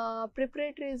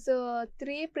ಪ್ರಿಪರೇಟರೀಸ್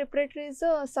 3 ಪ್ರಿಪರೇಟರೀಸ್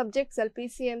ಸಬ್ಜೆಕ್ಟ್ಸ್ ಅಲ್ಲಿ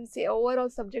PCMC ಓವರ್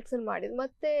ಆಲ್ ಸಬ್ಜೆಕ್ಟ್ಸ್ ಅಲ್ಲಿ ಮಾಡಿದ್,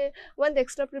 ಮತ್ತೆ ಒಂದು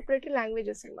ಎಕ್ಸ್ಟ್ರಾ ಪ್ರಿಪರೇಟರಿ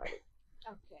ಲ್ಯಾಂಗ್ವೇಜಸ್ ಮಾಡಿದ್.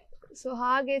 ಸೊ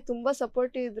ಹಾಗೆ ತುಂಬಾ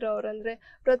ಸಪೋರ್ಟಿವ್ ಇದ್ರು ಅವ್ರು. ಅಂದ್ರೆ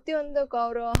ಪ್ರತಿಯೊಂದಕ್ಕೂ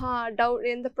ಅವರು ಡೌಟ್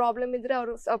ಎಂತ ಪ್ರಾಬ್ಲಮ್ ಇದ್ರೆ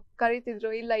ಅವರು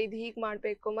ಕರೀತಿದ್ರು, ಇಲ್ಲ ಇದು ಹೀಗೆ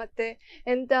ಮಾಡಬೇಕು, ಮತ್ತೆ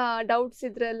ಎಂತ ಡೌಟ್ಸ್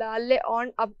ಇದ್ರೆಲ್ಲ ಅಲ್ಲೇ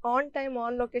on time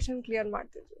on location clear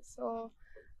ಮಾಡ್ತಿದ್ರು. ಸೊ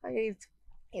ಹಾಗೆ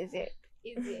ಈಸಿ ಆಯ್ತು.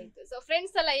 ಈಸಿ ಆಯ್ತು. ಸೊ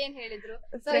ಫ್ರೆಂಡ್ಸ್ ಎಲ್ಲ ಏನ್ ಹೇಳಿದ್ರು?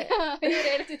 ಸೊ ಇವ್ರು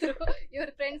ಹೇಳ್ತಿದ್ರು ಇವ್ರ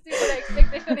ಫ್ರೆಂಡ್ಸ್ ಕೂಡ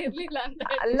ಎಕ್ಸ್ಪೆಕ್ಟೇಷನ್ ಇರ್ಲಿಲ್ಲ ಅಂತ.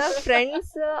 ಅಲ್ಲ,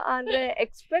 ಫ್ರೆಂಡ್ಸ್ ಅಂದ್ರೆ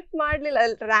ಎಕ್ಸ್ಪೆಕ್ಟ್ ಮಾಡ್ಲಿಲ್ಲ,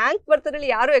 ರ್ಯಾಂಕ್ ಬರ್ತಾರೆ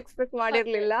ಯಾರು ಎಕ್ಸ್ಪೆಕ್ಟ್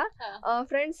ಮಾಡಿರ್ಲಿಲ್ಲ.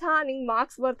 ಫ್ರೆಂಡ್ಸ್ ನಿಂಗ್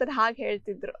ಮಾರ್ಕ್ಸ್ ಬರ್ತಾರೆ ಹಾಗೆ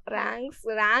ಹೇಳ್ತಿದ್ರು.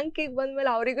 ರ್ಯಾಂಕಿಗೆ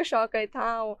ಬಂದ್ಮೇಲೆ ಅವರಿಗೂ ಶಾಕ್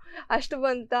ಆಯ್ತು, ಅಷ್ಟು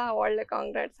ಬಂತ, ಒಳ್ಳೆ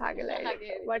ಕಾಂಗ್ರಾಟ್ಸ್ ಹಾಗೆಲ್ಲ.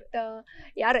 ಬಟ್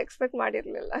ಯಾರು ಎಕ್ಸ್ಪೆಕ್ಟ್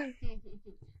ಮಾಡಿರ್ಲಿಲ್ಲ.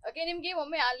 ಓಕೆ, ನಿಮ್ಗೆ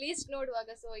ಒಮ್ಮೆ ಆ ಲೀಸ್ಟ್ ನೋಡುವಾಗ,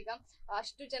 ಸೊ ಈಗ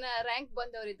ಅಷ್ಟು ಜನ ರ್ಯಾಂಕ್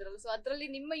ಬಂದವರು ಇದ್ರಲ್ಲ, ಸೊ ಅದ್ರಲ್ಲಿ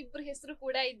ನಿಮ್ಮ ಇಬ್ಬರ ಹೆಸರು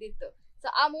ಕೂಡ ಇದ್ದಿತ್ತು. ಸೊ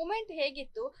ಆ ಮೂಮೆಂಟ್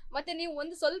ಹೇಗಿತ್ತು? ಮತ್ತೆ ನೀವು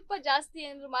ಒಂದು ಸ್ವಲ್ಪ ಜಾಸ್ತಿ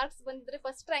ಏನಾದ್ರು ಮಾರ್ಕ್ಸ್ ಬಂದಿದ್ರೆ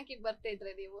ಫಸ್ಟ್ ರ್ಯಾಂಕಿಗೆ ಬರ್ತಾ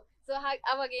ಇದ್ರೆ ನೀವು, ಸೊ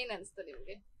ಅವಾಗ ಏನ್ ಅನ್ಸ್ತು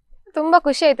ನಿಮ್ಗೆ? ತುಂಬಾ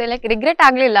ಖುಷಿ ಆಯ್ತು. ಲೈಕ್ ರಿಗ್ರೆಟ್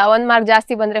ಆಗ್ಲಿಲ್ಲ 1 ಮಾರ್ಕ್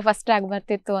ಜಾಸ್ತಿ ಬಂದ್ರೆ ಫಸ್ಟ್ ರ್ಯಾಂಕ್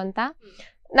ಬರ್ತಿತ್ತು ಅಂತ.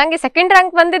 ನಂಗೆ ಸೆಕೆಂಡ್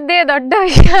ರ್ಯಾಂಕ್ ಬಂದಿದ್ದೇ ದೊಡ್ಡ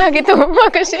ವಿಷಯ ಆಗಿ ತುಂಬಾ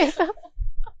ಖುಷಿ ಆಯ್ತು.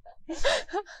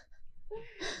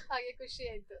 ಹಾಗೆ ಖುಷಿ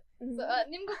ಆಯ್ತು. ಸೊ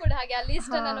ನಿಮ್ಗೂ ಕೂಡ ಹಾಗೆ ಆ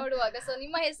ಲೀಸ್ಟ್ ಅನ್ನ ನೋಡುವಾಗ, ಸೊ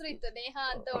ನಿಮ್ಮ ಹೆಸರು ಇತ್ತು, ನೇಹಾ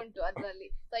ಅಂತ ಉಂಟು ಅದ್ರಲ್ಲಿ,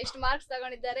 ಸೊ ಇಷ್ಟು ಮಾರ್ಕ್ಸ್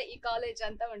ತಗೊಂಡಿದ್ದಾರೆ ಈ ಕಾಲೇಜ್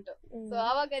ಅಂತ ಉಂಟು. ಸೊ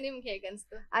ಅವಾಗ ನಿಮ್ಗೆ ಹೇಗೆ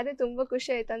ಅನ್ಸ್ತು? ಅದೇ ತುಂಬಾ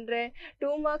ಖುಷಿ ಆಯ್ತು. ಅಂದ್ರೆ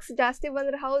 2 ಮಾರ್ಕ್ಸ್ ಜಾಸ್ತಿ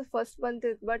ಬಂದ್ರೆ ಹೌದು ಫಸ್ಟ್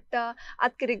ಬಂತಿತ್ತು, ಬಟ್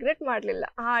ಅದಕ್ಕೆ ರಿಗ್ರೆಟ್ ಮಾಡ್ಲಿಲ್ಲ.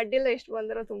 ಅಡ್ಡಿಲ್ಲ, ಎಷ್ಟು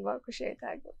ಬಂದ್ರೆ ತುಂಬಾ ಖುಷಿ ಆಯ್ತು.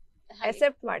 ಹಾಗೆ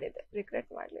ಅಕ್ಸೆಪ್ಟ್ ಮಾಡಿದೆ, ರಿಗ್ರೆಟ್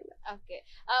ಮಾಡ್ಲಿಲ್ಲ. ಓಕೆ,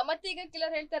 ಮತ್ತೆ ಈಗ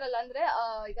ಕೆಲವರು ಹೇಳ್ತಾರಲ್ಲ, ಅಂದ್ರೆ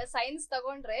ಈಗ ಸೈನ್ಸ್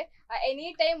ತಗೊಂಡ್ರೆ ಎನಿ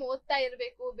ಟೈಮ್ ಓದ್ತಾ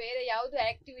ಇರ್ಬೇಕು, ಬೇರೆ ಯಾವ್ದು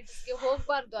ಆಕ್ಟಿವಿಟೀಸ್ಗೆ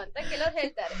ಹೋಗ್ಬಾರ್ದು ಅಂತ ಕೆಲವ್ರು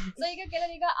ಹೇಳ್ತಾರೆ. ಸೊ ಈಗ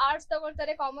ಕೆಲವರೀಗ ಆರ್ಟ್ಸ್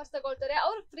ತಗೊಳ್ತಾರೆ, ಕಾಮರ್ಸ್ ತಗೊಳ್ತಾರೆ,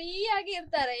 ಅವ್ರು ಫ್ರೀ ಆಗಿ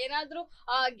ಇರ್ತಾರೆ, ಏನಾದ್ರೂ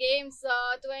ಗೇಮ್ಸ್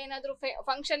ಅಥವಾ ಏನಾದ್ರೂ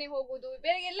ಫಂಕ್ಷನ್ ಹೋಗುದು,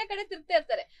 ಬೇರೆ ಎಲ್ಲ ಕಡೆ ತಿರ್ತಾ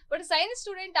ಇರ್ತಾರೆ. ಬಟ್ ಸೈನ್ಸ್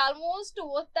ಸ್ಟೂಡೆಂಟ್ ಆಲ್ಮೋಸ್ಟ್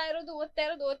ಓದ್ತಾ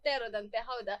ಇರೋದಂತೆ,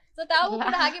 ಹೌದಾ? ಸೊ ತಾವು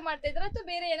ಕೂಡ ಹಾಗೆ ಮಾಡ್ತಾ ಇದ್ರ ಅಥವಾ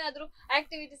ಬೇರೆ ಏನಾದ್ರೂ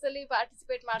ಆಕ್ಟಿವಿಟೀಸ್ ಅಲ್ಲಿ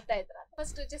ಪಾರ್ಟಿಸಿಪೇಟ್ ಮಾಡ್ತಾ ಇದ್ರ?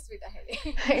 ಫಸ್ಟ್ ಜಸ್ವಿತಾ ಹೇಳಿ.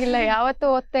 ಇಲ್ಲ, ಯಾವತ್ತೂ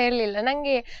ಓದ್ತಾ ಇರ್ಲಿಲ್ಲ.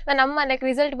 ನಂಗೆ ನನ್ನ ಅಮ್ಮ ಲೈಕ್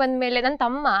ರಿಸಲ್ಟ್ ಬಂದ್ಮೇಲೆ, ನನ್ನ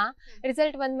ತಮ್ಮ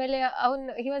ರಿಸಲ್ಟ್ ಬಂದ್ಮೇಲೆ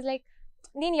ಅವ್ನು ಹಿ ವಾಸ್ ಲೈಕ್,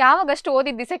 ನೀನ್ ಯಾವಾಗಷ್ಟು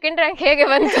ಓದಿದ್ದಿ, ಸೆಕೆಂಡ್ ರ್ಯಾಂಕ್ ಹೇಗೆ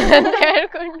ಬಂತು ಅಂತ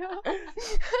ಹೇಳ್ಕೊಂಡು.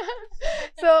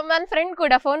 ಸೊ ನನ್ನ ಫ್ರೆಂಡ್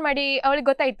ಕೂಡ ಫೋನ್ ಮಾಡಿ, ಅವಳಿಗೆ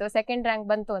ಗೊತ್ತಾಯ್ತು ಸೆಕೆಂಡ್ ರ್ಯಾಂಕ್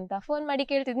ಬಂತು ಅಂತ, ಫೋನ್ ಮಾಡಿ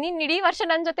ಕೇಳ್ತಿದ್, ನೀನ್ ಇಡೀ ವರ್ಷ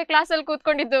ನನ್ ಜೊತೆ ಕ್ಲಾಸಲ್ಲಿ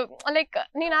ಕೂತ್ಕೊಂಡಿದ್ದು, ಲೈಕ್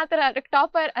ನೀನ್ ಆತರ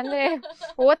ಟಾಪರ್ ಅಂದ್ರೆ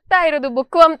ಓದ್ತಾ ಇರೋದು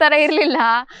ಬುಕ್ ತರ ಇರ್ಲಿಲ್ಲ,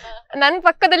 ನನ್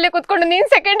ಪಕ್ಕದಲ್ಲೇ ಕೂತ್ಕೊಂಡು ನೀನ್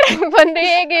ಸೆಕೆಂಡ್ ರ್ಯಾಂಕ್ ಬಂದೆ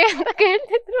ಹೇಗೆ ಅಂತ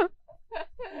ಕೇಳ್ತಿದ್ರು.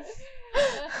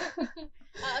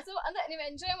 ಸೊ ಅಂದ್ರೆ ನೀವು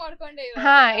ಎಂಜಾಯ್ ಮಾಡ್ಕೊಂಡೆ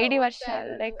ಇಡೀ ವರ್ಷ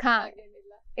ಲೈಕ್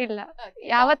ಇಲ್ಲ,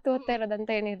 ಯಾವತ್ತು ಓದ್ತಾ ಇರೋದಂತ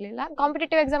ಏನಿರ್ಲಿಲ್ಲ.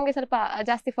 ಕಾಂಪಿಟೇಟಿವ್ ಎಕ್ಸಾಮ್ಗೆ ಸ್ವಲ್ಪ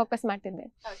ಜಾಸ್ತಿ ಫೋಕಸ್ ಮಾಡ್ತಿದ್ದೆ.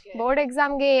 ಬೋರ್ಡ್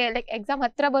ಎಕ್ಸಾಮ್ಗೆ ಲೈಕ್ ಎಕ್ಸಾಮ್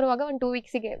ಹತ್ರ ಬರುವಾಗ ಒಂದು 2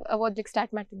 ವೀಕ್ಸಿಗೆ ಓದ್ಲಿಕ್ಕೆ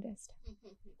ಸ್ಟಾರ್ಟ್ ಮಾಡ್ತಿದ್ದೆ ಅಷ್ಟೇ.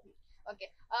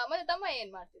 ಮತ್ತೆ ತಮ್ಮ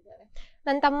ಏನ್ ಮಾಡ್ತಿದ್ದಾರೆ?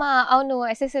 ನನ್ನ ತಮ್ಮ ಅವನು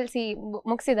SSLC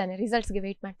ಮುಗಿಸಿದ್ದಾನೆ, ರಿಸಲ್ಟ್ಸ್ಗೆ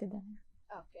ವೇಟ್ ಮಾಡ್ತಿದ್ದಾನೆ.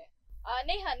 ಓಕೆ,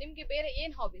 ನೇಹಾ ನಿಮ್ಗೆ ಬೇರೆ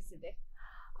ಏನ್ ಹಾಬೀಸ್ ಇದೆ?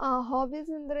 ಹಾಬೀಸ್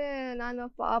ಅಂದ್ರೆ ನಾನು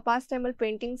ಪಾಸ್ಟ್ ಟೈಮಲ್ಲಿ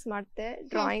ಪೇಂಟಿಂಗ್ಸ್ ಮಾಡ್ತೆ,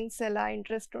 ಡ್ರಾಯಿಂಗ್ಸ್ ಎಲ್ಲ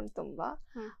ಇಂಟ್ರೆಸ್ಟ್ ಉಂಟು ತುಂಬಾ.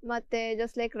 ಮತ್ತೆ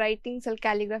ಜಸ್ಟ್ ಲೈಕ್ ರೈಟಿಂಗ್ಸ್ ಅಲ್ಲಿ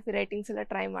ಕ್ಯಾಲಿಗ್ರಫಿ ರೈಟಿಂಗ್ಸ್ ಎಲ್ಲ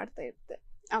ಟ್ರೈ ಮಾಡ್ತಾ ಇರ್ತೆ.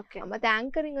 ಮತ್ತೆ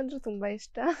ಆಂಕರಿಂಗ್ ಅಂದ್ರೆ ತುಂಬಾ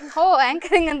ಇಷ್ಟ.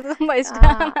 ಆಂಕರಿಂಗ್ ಅಂದ್ರೆ ತುಂಬಾ ಇಷ್ಟ.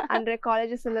 ಅಂದ್ರೆ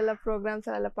ಕಾಲೇಜಸ್ ಅಲ್ಲೆಲ್ಲ ಪ್ರೋಗ್ರಾಮ್ಸ್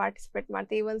ಅಲ್ಲೆಲ್ಲ ಪಾರ್ಟಿಸಿಪೇಟ್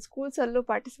ಮಾಡ್ತೀವಿ, ಇವನ್ ಸ್ಕೂಲ್ಸ್ ಅಲ್ಲೂ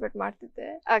ಪಾರ್ಟಿಸಿಪೇಟ್ ಮಾಡ್ತಿದ್ದೆ.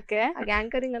 ಓಕೆ, ಹಾಗೆ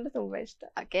ಆಂಕರಿಂಗ್ ಅಂದ್ರೆ ತುಂಬಾ ಇಷ್ಟ.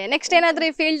 ಓಕೆ, ನೆಕ್ಸ್ಟ್ ಏನಾದ್ರೂ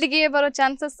ಈ ಫೀಲ್ಡ್ ಗೆ ಬರೋ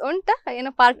ಚಾನ್ಸಸ್ ಉಂಟಾ?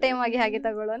 ಏನೋ ಪಾರ್ಟ್ ಟೈಮ್ ಆಗಿ ಹಾಗೆ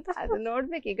ತಗೊಳ್ಳೋ ಅಂತ? ಅದು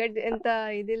ನೋಡ್ಬೇಕು, ಈಗ ಎಂತ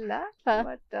ಇದಿಲ್ಲ,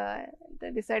 ಬಟ್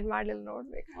ಡಿಸೈಡ್ ಮಾಡ್ಲಿಲ್ಲ,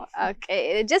 ನೋಡ್ಬೇಕು. ಓಕೆ,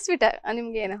 ಜಸ್ವಿತಾ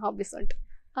ನಿಮ್ಗೆ ಏನು ಹಾಬೀಸ್ ಉಂಟು?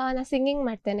 ನಾ ಸಿಂಗಿಂಗ್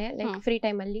ಮಾಡ್ತೇನೆ, ಲೈಕ್ ಫ್ರೀ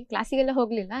ಟೈಮ್ ಅಲ್ಲಿ. ಕ್ಲಾಸಿಗೆಲ್ಲ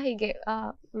ಹೋಗ್ಲಿಲ್ಲ, ಹೀಗೆ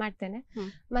ಮಾಡ್ತೇನೆ.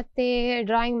 ಮತ್ತೆ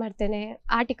ಡ್ರಾಯಿಂಗ್ ಮಾಡ್ತೇನೆ,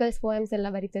 ಆರ್ಟಿಕಲ್ಸ್ ಪೋಯಮ್ಸ್ ಎಲ್ಲ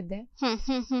ಬರೀತಿದ್ದೆ.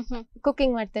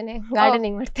 ಕುಕಿಂಗ್ ಮಾಡ್ತೇನೆ,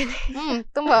 ಗಾರ್ಡನಿಂಗ್ ಮಾಡ್ತೇನೆ.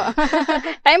 ತುಂಬಾ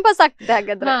ಟೈಮ್ ಪಾಸ್ ಆಗ್ತದೆ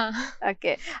ಹಾಗಾದ್ರೆ.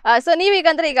 ಓಕೆ, ಸೊ ನೀವೀಗ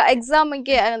ಅಂದ್ರೆ ಈಗ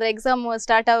ಎಕ್ಸಾಮ್ಗೆ ಅಂದ್ರೆ ಎಕ್ಸಾಮ್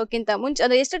ಸ್ಟಾರ್ಟ್ ಆಗೋಕ್ಕಿಂತ ಮುಂಚೆ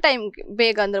ಅಂದ್ರೆ ಎಷ್ಟು ಟೈಮ್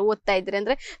ಬೇಗ ಅಂದ್ರೆ ಓದ್ತಾ ಇದ್ರಿ?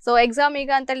 ಅಂದ್ರೆ ಸೊ ಎಕ್ಸಾಮ್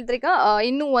ಈಗ ಅಂತ ಹೇಳಿದ್ರೆ ಈಗ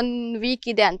ಇನ್ನೂ 1 ವೀಕ್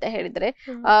ಇದೆ ಅಂತ ಹೇಳಿದ್ರೆ,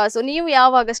 ಸೊ ನೀವು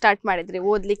ಯಾವಾಗ ಸ್ಟಾರ್ಟ್ ಮಾಡಿದ್ರಿ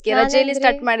ಓದ್ಲಿಕ್ಕೆ? ರಜೆಯಲ್ಲಿ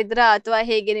ಸ್ಟಾರ್ಟ್ ಮಾಡಿದ್ರಾ ಅಥವಾ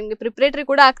ಹೇಗೆ? ನಿಮ್ಗೆ ಪ್ರಿಪರೇಟರಿ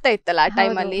ಕೂಡ ಆಗ್ತಾ ಇತ್ತಲ್ಲ ಆ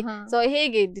ಟೈಮ್ ಅಲ್ಲಿ, ಸೊ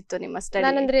ಹೇಗೆ ಇದ್ದಿತ್ತು ನಿಮ್ಮ ಸ್ಟಡಿ?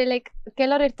 ನಾನಂದ್ರೆ ಲೈಕ್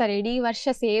ಕೆಲವರು ಇರ್ತಾರೆ ಇಡೀ ವರ್ಷ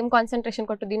ಸೇಮ್ ಕಾನ್ಸಂಟ್ರೇಷನ್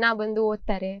ಕೊಟ್ಟು ದಿನ ಬಂದು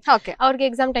ಓದ್ತಾರೆ, ಅವ್ರಿಗೆ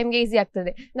ಎಕ್ಸಾಮ್ ಟೈಮ್ಗೆ ಈಸಿ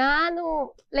ಆಗ್ತದೆ. ನಾನು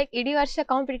ಲೈಕ್ ಇಡೀ ವರ್ಷ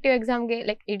ಕಾಂಪಿಟೇಟಿವ್ ಎಕ್ಸಾಮ್ಗೆ,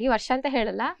 ಲೈಕ್ ಇಡೀ ವರ್ಷ ಅಂತ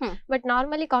ಹೇಳಲ್ಲ, ಬಟ್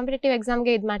ನಾರ್ಮಲಿ ಕಾಂಪಿಟೇಟಿವ್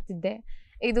ಎಕ್ಸಾಮ್ಗೆ ಇದ್ ಮಾಡ್ತಿದ್ದೆ.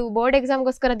 ಇದು ಬೋರ್ಡ್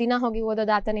ಎಕ್ಸಾಮ್ಗೋಸ್ಕರ ದಿನ ಹೋಗಿ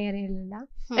ಓದೋದು ಆತನೇ ಇರಲಿಲ್ಲ.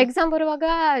 ಎಕ್ಸಾಮ್ ಬರುವಾಗ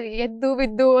ಎದ್ದು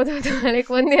ಬಿದ್ದು ಓದೋದು, ಲೈಕ್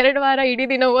 1-2 ವಾರ ಇಡೀ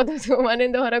ದಿನ ಓದೋದು,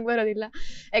 ಮನೆಯಿಂದ ಹೊರಗೆ ಬರೋದಿಲ್ಲ.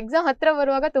 ಎಕ್ಸಾಮ್ ಹತ್ರ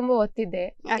ಬರುವಾಗ ತುಂಬಾ ಓದ್ತಿದ್ದೆ,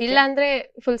 ಇಲ್ಲ ಅಂದ್ರೆ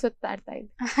ಫುಲ್ ಸುತ್ತಾಡ್ತಾ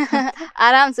ಇದ್ದೆ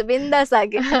ಆರಾಮ್ಸೆ ಬಿಂದಾಸ್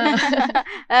ಆಗಿ.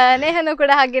 ನೇಹನು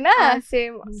ಕೂಡ ಹಾಗೇನಾ?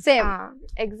 ಸೇಮ್.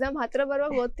 ಎಕ್ಸಾಮ್ ಹತ್ರ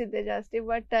ಬರುವಾಗ ಓದ್ತಿದ್ದೆ ಜಾಸ್ತಿ,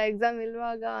 ಬಟ್ ಎಕ್ಸಾಮ್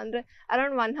ಇಲ್ವಾಗ ಅಂದ್ರೆ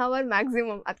ಅರೌಂಡ್ 1 hour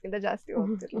ಮ್ಯಾಕ್ಸಿಮಮ್, ಅದಕ್ಕಿಂತ ಜಾಸ್ತಿ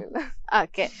ಓದ್ತಿರ್ಲಿಲ್ಲ.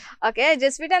 ಓಕೆ,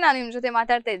 ಜಸ್ವಿತಾ ನಾನು ನಿಮ್ ಜೊತೆ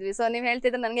ಮಾತಾಡ್ತಾ ಇದ್ವಿ. ಸೊ ನೀವ್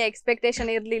ಹೇಳ್ತಿದ್ರೆ ನನಗೆ ಎಕ್ಸ್ಪೆಕ್ಟೇಷನ್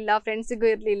ಇರ್ಲಿಲ್ಲ, ಫ್ರೆಂಡ್ಸಿಗೂ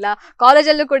ಇರ್ಲಿಲ್ಲ,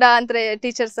 ಕಾಲೇಜಲ್ಲೂ ಕೂಡ ಅಂದ್ರೆ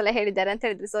ಟೀಚರ್ಸ್ ಎಲ್ಲ ಹೇಳಿದ್ದಾರೆ ಅಂತ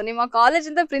ಹೇಳಿದ್ವಿ. ಸೊ ನಿಮ್ಮ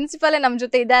ಕಾಲೇಜಿಂದ ಪ್ರಿನ್ಸಿಪಲ್ ನಮ್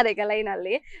ಜೊತೆ ಇದ್ದಾರೆ ಈಗ ಲೈನ್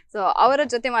ಅಲ್ಲಿ, ಸೊ ಅವರ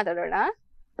ಜೊತೆ ಮಾತಾಡೋಣ.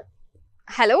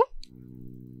 ಹಲೋ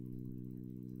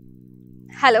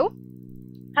ಹಲೋ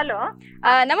ಹಲೋ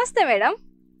ನಮಸ್ತೆ ಮೇಡಮ್.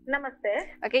 ನಮಸ್ತೆ.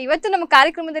 ಓಕೆ, ಇವತ್ತು ನಮ್ಮ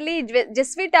ಕಾರ್ಯಕ್ರಮದಲ್ಲಿ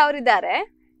ಜಸ್ವಿತಾ ಅವರಿದ್ದಾರೆ.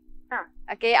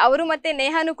 ಓಕೆ, ಅವರು ಮತ್ತೆ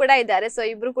ನೇಹಾನು ಕೂಡ ಇದ್ದಾರೆ. ಸೊ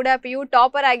ಇಬ್ರು ಕೂಡ PU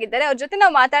ಟಾಪರ್ ಆಗಿದ್ದಾರೆ. ಅವ್ರ ಜೊತೆ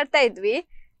ನಾವು ಮಾತಾಡ್ತಾ ಇದ್ವಿ.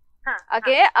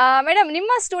 ಓಕೆ ಮೇಡಮ್,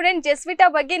 ನಿಮ್ಮ ಸ್ಟೂಡೆಂಟ್ ಜಸ್ವಿತಾ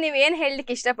ಬಗ್ಗೆ ನೀವ್ ಏನ್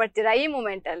ಹೇಳಲಿಕ್ಕೆ ಇಷ್ಟಪಡ್ತೀರಾ ಈ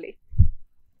ಮೂಮೆಂಟ್ ಅಲ್ಲಿ?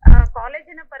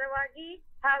 ಕಾಲೇಜಿನ ಪರವಾಗಿ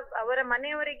ಅವರ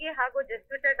ಮನೆಯವರಿಗೆ ಹಾಗೂ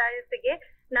ಜಸ್ವಿತಾ ಡಯಸ್ಗೆ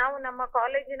ನಾವು ನಮ್ಮ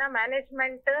ಕಾಲೇಜಿನ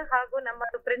ಮ್ಯಾನೇಜ್ಮೆಂಟ್ ಹಾಗೂ ನಮ್ಮ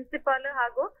ಪ್ರಿನ್ಸಿಪಾಲ್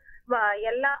ಹಾಗೂ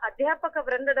ಎಲ್ಲ ಅಧ್ಯಾಪಕ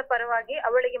ವೃಂದದ ಪರವಾಗಿ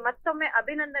ಅವಳಿಗೆ ಮತ್ತೊಮ್ಮೆ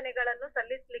ಅಭಿನಂದನೆಗಳನ್ನು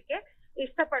ಸಲ್ಲಿಸಲಿಕ್ಕೆ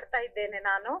ಇಷ್ಟಪಡ್ತಾ ಇದ್ದೇನೆ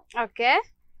ನಾನು. ಓಕೆ,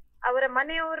 ಅವರ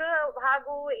ಮನೆಯವರು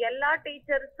ಹಾಗೂ ಎಲ್ಲಾ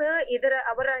ಟೀಚರ್ಸ್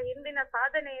ಅವರ ಹಿಂದಿನ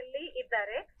ಸಾಧನೆಯಲ್ಲಿ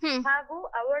ಇದ್ದಾರೆ ಹಾಗೂ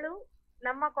ಅವಳು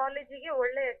ನಮ್ಮ ಕಾಲೇಜಿಗೆ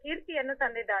ಒಳ್ಳೆಯ ಕೀರ್ತಿಯನ್ನು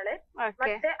ತಂದಿದ್ದಾಳೆ.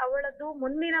 ಮತ್ತೆ ಅವಳದು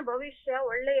ಮುಂದಿನ ಭವಿಷ್ಯ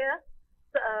ಒಳ್ಳೆಯ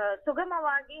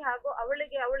ಸುಗಮವಾಗಿ ಹಾಗೂ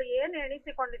ಅವಳು ಏನು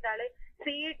ಎಣಿಸಿಕೊಂಡಿದ್ದಾಳೆ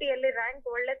CET ಯಲ್ಲಿ ರ್ಯಾಂಕ್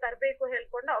ಒಳ್ಳೆ ತರಬೇಕು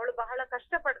ಹೇಳ್ಕೊಂಡು ಅವಳು ಬಹಳ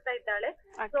ಕಷ್ಟ ಪಡ್ತಾ ಇದ್ದಾಳೆ.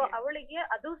 ಸೊ ಅವಳಿಗೆ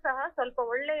ಅದು ಸಹ ಸ್ವಲ್ಪ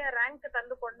ಒಳ್ಳೆಯ ರ್ಯಾಂಕ್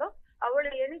ತಂದುಕೊಂಡು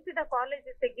ಅವಳು ಎಣಿಸಿದ ಕಾಲೇಜ್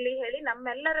ಸಿಗ್ಲಿ ಹೇಳಿ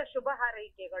ನಮ್ಮೆಲ್ಲರ ಶುಭ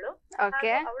ಹಾರೈಕೆಗಳು.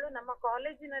 ಅವಳು ನಮ್ಮ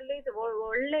ಕಾಲೇಜಿನಲ್ಲಿ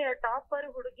ಒಳ್ಳೆಯ ಟಾಪರ್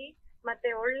ಹುಡುಗಿ,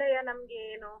 ಮತ್ತೆ ಒಳ್ಳೆಯ ನಮ್ಗೆ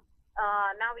ಏನು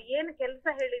ನಾವು ಏನ್ ಕೆಲಸ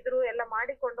ಹೇಳಿದ್ರು ಎಲ್ಲ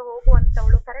ಮಾಡಿಕೊಂಡು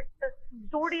ಹೋಗುವಂತವಳು, ಕರೆಕ್ಟ್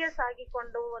ಸ್ಟೂಡಿಯಸ್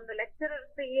ಆಗಿಕೊಂಡು ಒಂದು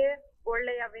ಲೆಕ್ಚರರ್ಸ್ಗೆ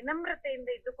ಒಳ್ಳೆಯ ವಿನಮ್ರತೆಯಿಂದ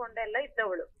ಇದ್ದುಕೊಂಡೆಲ್ಲ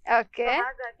ಇದ್ದವಳು.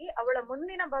 ಹಾಗಾಗಿ ಅವಳ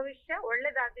ಮುಂದಿನ ಭವಿಷ್ಯ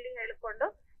ಒಳ್ಳೆದಾಗ್ಲಿ ಹೇಳಿಕೊಂಡು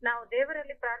ನಾವು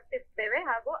ದೇವರಲ್ಲಿ ಪ್ರಾರ್ಥಿಸ್ತೇವೆ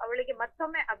ಹಾಗೂ ಅವಳಿಗೆ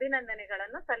ಮತ್ತೊಮ್ಮೆ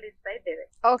ಅಭಿನಂದನೆಗಳನ್ನು ಸಲ್ಲಿಸ್ತಾ ಇದ್ದೇವೆ.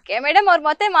 ಓಕೆ ಮೇಡಮ್, ಅವ್ರು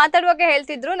ಮತ್ತೆ ಮಾತಾಡುವಾಗ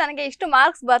ಹೇಳ್ತಿದ್ರು ನನಗೆ ಇಷ್ಟು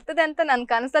ಮಾರ್ಕ್ಸ್ ಬರ್ತದೆ ಅಂತ ನನ್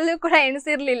ಕನಸಲ್ಲೂ ಕೂಡ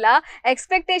ಎಣಿಸಿರ್ಲಿಲ್ಲ,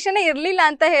 ಎಕ್ಸ್ಪೆಕ್ಟೇಷನ್ ಇರ್ಲಿಲ್ಲ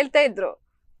ಅಂತ ಹೇಳ್ತಾ ಇದ್ರು.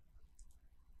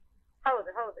 ಹೌದು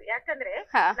ಹೌದು, ಯಾಕಂದ್ರೆ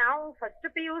ನಾವು ಫಸ್ಟ್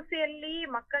PUC ಯಲ್ಲಿ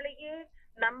ಮಕ್ಕಳಿಗೆ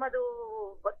ನಮ್ಮದು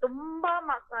ತುಂಬಾ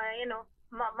ಏನು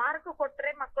ಮಾರ್ಕ್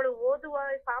ಕೊಟ್ರೆ ಮಕ್ಕಳು ಓದುವ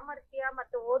ಸಾಮರ್ಥ್ಯ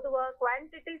ಮತ್ತು ಓದುವ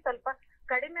ಕ್ವಾಂಟಿಟಿ ಸ್ವಲ್ಪ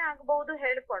ಕಡಿಮೆ ಆಗಬಹುದು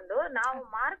ಹೇಳ್ಕೊಂಡು ನಾವು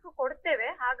ಮಾರ್ಕ್ ಕೊಡ್ತೇವೆ.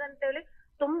 ಹಾಗಂತೇಳಿ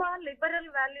ತುಂಬಾ ಲಿಬರಲ್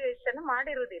ವ್ಯಾಲ್ಯೂಯೇಷನ್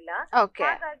ಮಾಡಿರುವುದಿಲ್ಲ.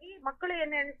 ಹಾಗಾಗಿ ಮಕ್ಕಳು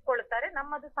ಏನ್ ಎಣಿಸ್ಕೊಳ್ತಾರೆ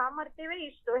ನಮ್ಮದು ಸಾಮರ್ಥ್ಯವೇ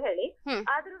ಇಷ್ಟು ಹೇಳಿ.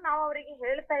 ಆದ್ರೂ ನಾವು ಅವರಿಗೆ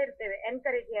ಹೇಳ್ತಾ ಇರ್ತೇವೆ,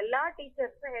 ಎನ್ಕರೇಜ್ ಎಲ್ಲಾ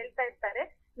ಟೀಚರ್ಸ್ ಹೇಳ್ತಾ ಇರ್ತಾರೆ,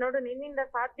 ನೋಡು ನಿನ್ನಿಂದ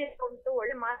ಸಾಧ್ಯ ಉಂಟು,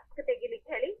 ಒಳ್ಳೆ ಮಾರ್ಕ್ಸ್ ತೆಗಿಲಿಕ್ಕೆ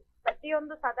ಹೇಳಿ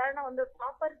ಪ್ರತಿಯೊಂದು ಸಾಧಾರಣ ಒಂದು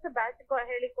ಟಾಪರ್ಸ್ ಬ್ಯಾಚ್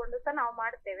ಹೇಳಿಕೊಂಡು ಸಹ ನಾವು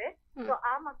ಮಾಡ್ತೇವೆ. ಸೊ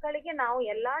ಆ ಮಕ್ಕಳಿಗೆ ನಾವು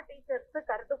ಎಲ್ಲಾ ಟೀಚರ್ಸ್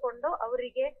ಕರೆದುಕೊಂಡು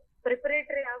ಅವರಿಗೆ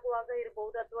ಪ್ರಿಪರೇಟರಿ ಆಗುವಾಗ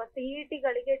ಇರ್ಬಹುದು ಅಥವಾ CET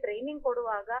ಗಳಿಗೆ ಟ್ರೈನಿಂಗ್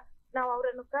ಕೊಡುವಾಗ ನಾವು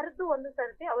ಅವರನ್ನು ಕರೆದು ಒಂದು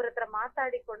ಸರ್ತಿ ಅವ್ರ ಹತ್ರ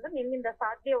ಮಾತಾಡಿಕೊಂಡು ನಿನ್ನಿಂದ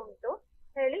ಸಾಧ್ಯ ಉಂಟು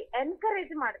ಹೇಳಿ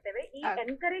ಎನ್ಕರೇಜ್ ಮಾಡ್ತೇವೆ. ಈ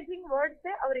ಎನ್ಕರೇಜಿಂಗ್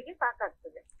ವರ್ಡ್ಸ್ ಅವರಿಗೆ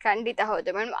ಸಾಕಾಗ್ತದೆ. ಖಂಡಿತ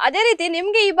ಹೌದು ಮೇಡಮ್. ಅದೇ ರೀತಿ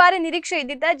ನಿಮ್ಗೆ ಈ ಬಾರಿ ನಿರೀಕ್ಷೆ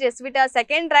ಇದ್ದಿದ್ದ ಜಸ್ವಿತಾ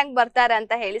ಸೆಕೆಂಡ್ ರ್ಯಾಂಕ್ ಬರ್ತಾರೆ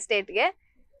ಅಂತ ಹೇಳಿ ಸ್ಟೇಟ್ಗೆ?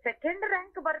 ಸೆಕೆಂಡ್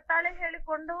ರ್ಯಾಂಕ್ ಬರ್ತಾಳೆ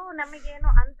ಹೇಳಿಕೊಂಡು ನಮಗೇನು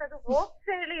ಅಂತದ್ದು ಹೋಪ್ಸ್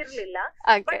ಹೇಳಿ ಇರ್ಲಿಲ್ಲ,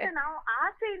 ಬಟ್ ನಾವು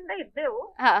ಆಸೆಯಿಂದ ಇದ್ದೆವು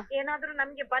ಏನಾದ್ರೂ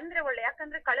ನಮ್ಗೆ ಬಂದ್ರೆ ಒಳ್ಳೆ.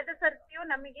 ಯಾಕಂದ್ರೆ ಕಳೆದ ಸರ್ತಿಯು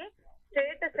ನಮಗೆ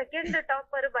ಸ್ಟೇಟ್ ಸೆಕೆಂಡ್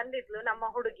ಟಾಪರ್ ಬಂದಿದ್ಲು ನಮ್ಮ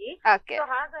ಹುಡುಗಿ. ಸೊ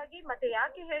ಹಾಗಾಗಿ ಮತ್ತೆ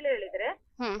ಯಾಕೆ ಹೇಳಿದ್ರೆ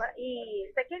ಈ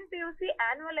second PUC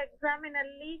annual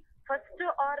ಎಕ್ಸಾಮಿನಲ್ಲಿ first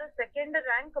R second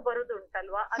rank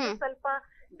ಬರುದುಂಟಲ್ವಾ, ಅದು ಸ್ವಲ್ಪ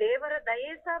ದೇವರ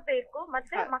ದಯೆ ಸಹ ಬೇಕು.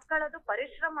 ಮತ್ತೆ ಮಕ್ಕಳದು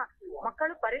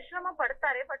ಮಕ್ಕಳು ಪರಿಶ್ರಮ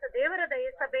ಪಡ್ತಾರೆ, ಬಟ್ ದೇವರ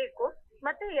ದಯೆ ಸಹ ಬೇಕು.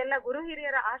 ಮತ್ತೆ ಎಲ್ಲ ಗುರು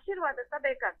ಹಿರಿಯರ ಆಶೀರ್ವಾದ ಸಹ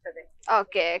ಬೇಕಾಗ್ತದೆ.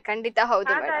 ಓಕೆ, ಖಂಡಿತ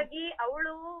ಹೌದು. ಹಾಗಾಗಿ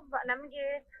ಅವಳು ನಮ್ಗೆ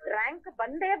ರ್ಯಾಂಕ್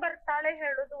ಬಂದೇ ಬರ್ತಾಳೆ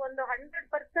ಹೇಳುದು ಒಂದು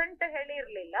 100% ಹೇಳಿ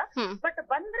ಇರ್ಲಿಲ್ಲ, ಬಟ್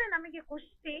ಬಂದ್ರೆ ನಮಗೆ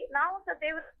ಖುಷಿ. ನಾವು ಸಹ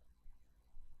ದೇವರ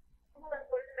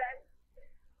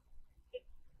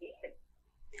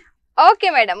okay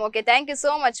madam, okay, thank you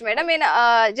so much madam.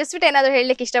 ಜಸ್ವಿತಾ ಏನಾದ್ರು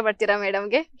ಹೇಳಲಿಕ್ಕೆ ಇಷ್ಟಪಡ್ತೀರಾ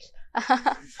ಮೇಡಮ್ಗೆ?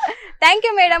 ಥ್ಯಾಂಕ್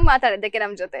ಯು ಮೇಡಮ್ ಮಾತಾಡಿದ್ದಕ್ಕೆ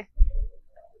ನಮ್ಮ ಜೊತೆ.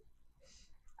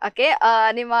 ಓಕೆ,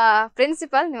 ನಿಮ್ಮ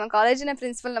ಪ್ರಿನ್ಸಿಪಲ್, ನಿಮ್ಮ ಕಾಲೇಜಿನ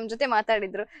ಪ್ರಿನ್ಸಿಪಲ್ ನಮ್ಮ ಜೊತೆ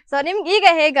ಮಾತಾಡಿದ್ರು. ಸೊ ನಿಮ್ಗೆ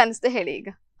ಈಗ ಹೇಗೆ ಅನಿಸ್ತು ಹೇಳಿ? ಈಗ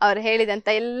ಅವ್ರು ಹೇಳಿದಂತ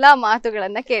ಎಲ್ಲಾ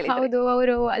ಮಾತುಗಳನ್ನ ಕೇಳಿ. ಹೌದು,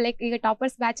 ಅವರು ಲೈಕ್ ಈಗ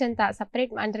ಟಾಪರ್ಸ್ ಬ್ಯಾಚ್ ಅಂತ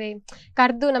ಸಪರೇಟ್ ಅಂದ್ರೆ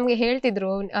ಕರೆದು ನಮ್ಗೆ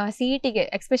ಹೇಳ್ತಿದ್ರು. CET-ಗೆ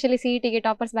ಎಸ್ಪೆಷಲಿ CET-ಗೆ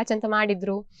ಟಾಪರ್ಸ್ ಬ್ಯಾಚ್ ಅಂತ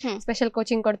ಮಾಡಿದ್ರು, ಸ್ಪೆಷಲ್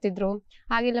ಕೋಚಿಂಗ್ ಕೊಡ್ತಿದ್ರು,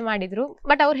 ಹಾಗೆಲ್ಲ ಮಾಡಿದ್ರು.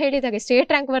 ಬಟ್ ಅವ್ರು ಹೇಳಿದಾಗೆ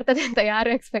ಸ್ಟೇಟ್ ರ್ಯಾಂಕ್ ಬರ್ತದೆ ಅಂತ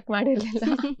ಯಾರು ಎಕ್ಸ್ಪೆಕ್ಟ್ ಮಾಡಿರ್ಲಿಲ್ಲ.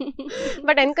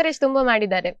 ಬಟ್ ಎನ್ಕರೇಜ್ ತುಂಬಾ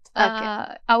ಮಾಡಿದ್ದಾರೆ,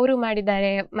 ಅವರು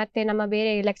ಮಾಡಿದ್ದಾರೆ, ಮತ್ತೆ ನಮ್ಮ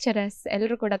ಬೇರೆ ಲೆಕ್ಚರರ್ಸ್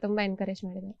ಎಲ್ಲರೂ ಕೂಡ ತುಂಬಾ ಎನ್ಕರೇಜ್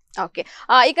ಮಾಡಿದ್ದಾರೆ. ಓಕೆ,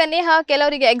 ಈಗ ನೇಹಾ,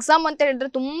 ಕೆಲವರಿಗೆ ಎಕ್ಸಾಮ್ ಅಂತ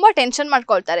ಹೇಳಿದ್ರೆ ತುಂಬಾ ಟೆನ್ಷನ್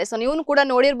ಮಾಡ್ಕೊಳ್ತಾರೆ. ಸೊ ನೀವು ಕೂಡ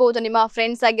ನೋಡಿರ್ಬಹುದು, ನಿಮ್ಮ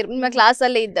ಫ್ರೆಂಡ್ಸ್ ಆಗಿರ್ಬೋದು, ನಿಮ್ಮ ಕ್ಲಾಸ್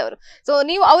ಅಲ್ಲಿ ಇದ್ದವರು. ಸೊ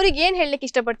ನೀವು ಅವ್ರಿಗೆ ಏನ್ ಹೇಳಲಿಕ್ಕೆ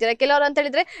ಇಷ್ಟಪಡ್ತೀರಾ? ಕೆಲವರು ಅಂತ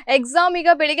ಹೇಳಿದ್ರೆ ಎಕ್ಸಾಮ್ ಈಗ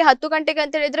ಬೆಳಿಗ್ಗೆ 10 ಗಂಟೆಗೆ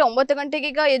ಅಂತ ಹೇಳಿದ್ರೆ 9 ಗಂಟೆಗೆ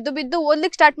ಈಗ ಎದ್ದು ಬಿದ್ದು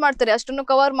ಓದ್ಲಿಕ್ಕೆ ಸ್ಟಾರ್ಟ್ ಮಾಡ್ತಾರೆ, ಅಷ್ಟನ್ನು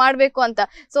ಕವರ್ ಮಾಡ್ಬೇಕು ಅಂತ.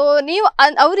 ಸೊ ನೀವು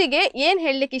ಅವರಿಗೆ ಏನ್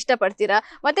ಹೇಳಲಿಕ್ಕೆ ಇಷ್ಟಪಡ್ತೀರಾ?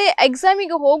 ಮತ್ತೆ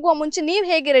ಎಕ್ಸಾಮಿಗೆ ಹೋಗುವ ಮುಂಚೆ ನೀವ್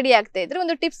ಹೇಗೆ ರೆಡಿ ಆಗ್ತಾ ಇದ್ರೆ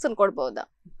ಒಂದು ಟಿಪ್ಸ್ ಕೊಡ್ಬೋದಾ?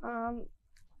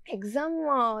 ಎಕ್ಸಾಮ್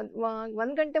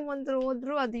 1 ಗಂಟೆ ಮುಂದೆ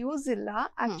ಹೋದ್ರು ಅದು ಯೂಸ್ ಇಲ್ಲ.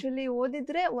 ಆಕ್ಚುಲಿ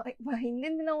ಓದಿದ್ರೆ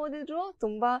ಹಿಂದಿನ ದಿನ ಓದಿದ್ರು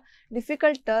ತುಂಬಾ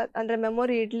ಡಿಫಿಕಲ್ಟ್ ಅಂದ್ರೆ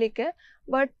ಮೆಮೊರಿ ಇಡ್ಲಿಕ್ಕೆ.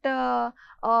 ಬಟ್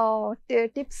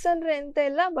ಟಿಪ್ಸ್ ಅಂದ್ರೆ ಎಂತ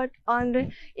ಇಲ್ಲ. ಬಟ್ ಅಂದ್ರೆ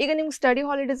ಈಗ ನಿಮ್ಗೆ ಸ್ಟಡಿ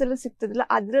ಹಾಲಿಡೇಸ್ ಎಲ್ಲ ಸಿಗ್ತದಲ್ಲ,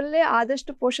 ಅದರಲ್ಲೇ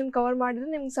ಆದಷ್ಟು ಪೋರ್ಷನ್ ಕವರ್ ಮಾಡಿದ್ರೆ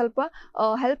ನಿಮ್ಗೆ ಸ್ವಲ್ಪ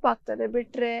ಹೆಲ್ಪ್ ಆಗ್ತದೆ.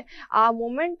 ಬಿಟ್ರೆ ಆ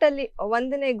ಮೂಮೆಂಟ್ ಅಲ್ಲಿ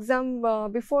ಒಂದಿನ ಎಕ್ಸಾಮ್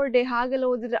ಬಿಫೋರ್ ಡೇ ಹಾಗೆಲ್ಲ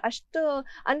ಓದಿದ್ರೆ ಅಷ್ಟು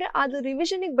ಅಂದ್ರೆ ಅದು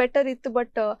ರಿವಿಷನಿಗೆ ಬೆಟರ್ ಇತ್ತು.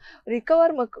 ಬಟ್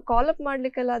ರಿಕವರ್ ಕಾಲಪ್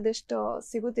ಮಾಡ್ಲಿಕ್ಕೆಲ್ಲ ಅದೆಷ್ಟು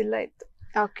ಸಿಗುದಿಲ್ಲ ಇತ್ತು.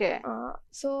 ಓಕೆ.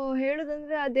 ಸೊ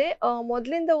ಹೇಳುದಂದ್ರೆ ಅದೇ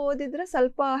ಮೊದ್ಲಿಂದ ಓದಿದ್ರೆ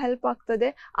ಸ್ವಲ್ಪ ಹೆಲ್ಪ್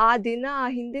ಆಗ್ತದೆ. ಆ ದಿನ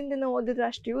ಹಿಂದಿನ ದಿನ ಓದಿದ್ರೆ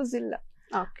ಅಷ್ಟು ಯೂಸ್ ಇಲ್ಲ.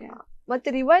 ಓಕೆ. ಮತ್ತೆ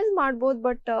ರಿವೈಸ್ ಮಾಡ್ಬೋದು,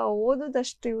 ಬಟ್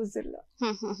ಓದೋದಷ್ಟು ಯೂಸ್ ಇಲ್ಲ.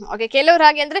 ಓಕೆ. ಕೆಲವ್ರು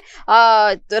ಹಾಗೆ ಅಂದ್ರೆ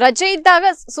ರಜೆ ಇದ್ದಾಗ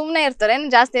ಸುಮ್ನೆ ಇರ್ತಾರೆ,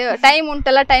 ಜಾಸ್ತಿ ಟೈಮ್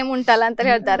ಉಂಟಲ್ಲ ಅಂತ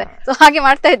ಹೇಳ್ತಾರೆ. ಸೊ ಹಾಗೆ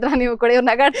ಮಾಡ್ತಾ ಇದ್ರ ನೀವು ಕೂಡ? ಇವ್ರು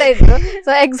ನಗಾಡ್ತಾ ಇದ್ರು.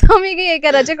 ಸೊ ಎಕ್ಸಾಮಿಗೆ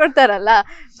ಈಗ ರಜೆ ಕೊಡ್ತಾರಲ್ಲ,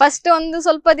 ಫಸ್ಟ್ ಒಂದು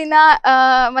ಸ್ವಲ್ಪ ದಿನ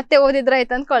ಮತ್ತೆ ಓದಿದ್ರೆ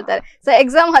ಆಯ್ತು ಅಂದ್ಕೊಳ್ತಾರೆ. ಸೊ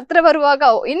ಎಕ್ಸಾಮ್ ಹತ್ರ ಬರುವಾಗ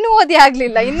ಇನ್ನೂ ಓದಿ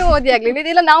ಆಗ್ಲಿಲ್ಲ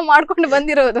ಇದೆಲ್ಲ ನಾವು ಮಾಡ್ಕೊಂಡು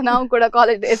ಬಂದಿರೋದು, ನಾವು ಕೂಡ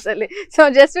ಕಾಲೇಜ್ ಡೇಸ್ ಅಲ್ಲಿ. ಸೊ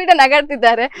ಜಸ್ಟ್ ಬಿಟ್ಟು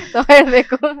ನಗಾಡ್ತಿದ್ದಾರೆ. ಸೊ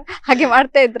ಹೇಳ್ಬೇಕು, ಹಾಗೆ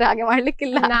ಮಾಡ್ತಾ ಇದ್ರ? ಹಾಗೆ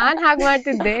ಮಾಡ್ಲಿಕ್ಕಿಲ್ಲ. ನಾನ್ ಹಾಗೆ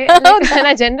ಮಾಡ್ತಿದ್ದೆ.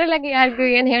 ಜನರಲ್ ಆಗಿ ಯಾರಿಗೂ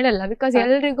ಏನ್ ಹೇಳಲ್ಲ, ಬಿಕಾಸ್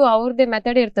ಎಲ್ರಿಗೂ ಅವ್ರದ್ದೇ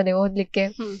ಮೆಥಡ್ ಇರ್ತದೆ ಓದ್ಲಿಕ್ಕೆ.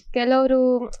 ಕೆಲವರು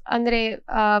ಅಂದ್ರೆ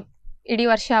ಇಡೀ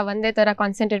ವರ್ಷ ಒಂದೇ ತರ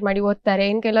ಕಾನ್ಸಂಟ್ರೇಟ್ ಮಾಡಿ ಓದ್ತಾರೆ.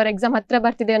 ಇನ್ ಕೆಲವರು ಎಕ್ಸಾಮ್ ಹತ್ರ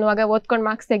ಬರ್ತಿದೆ ಅನ್ನುವಾಗ ಓದ್ಕೊಂಡ್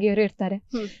ಮಾರ್ಕ್ಸ್ ತೆಗಿಯೋರು ಇರ್ತಾರೆ.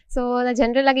 ಸೊ ನಾ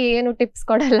ಜನರಲ್ ಆಗಿ ಏನು ಟಿಪ್ಸ್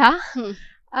ಕೊಡಲ್ಲ.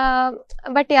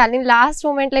 ಬಟ್ ನಿನ್ ಲಾಸ್ಟ್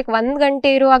ಮೂಮೆಂಟ್ ಲೈಕ್ 1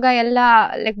 ಗಂಟೆ ಇರುವಾಗ ಎಲ್ಲ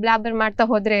ಲೈಕ್ ಬ್ಲಾಬರ್ ಮಾಡ್ತಾ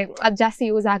ಹೋದ್ರೆ ಅದು ಜಾಸ್ತಿ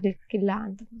ಯೂಸ್ ಆಗ್ಲಿಕ್ಕಿಲ್ಲ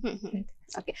ಅಂತ.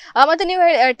 ಓಕೆ. ಮತ್ತೆ ನೀವು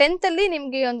 10th ಅಲ್ಲಿ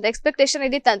ನಿಮ್ಗೆ ಒಂದು ಎಕ್ಸ್ಪೆಕ್ಟೇಷನ್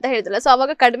ಇದಿತ್ತ ಅಂತ ಹೇಳಿದ್ರಲ್ಲ, ಸೊ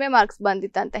ಅವಾಗ ಕಡಿಮೆ ಮಾರ್ಕ್ಸ್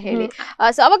ಬಂದಿತ್ತ ಅಂತ ಹೇಳಿ,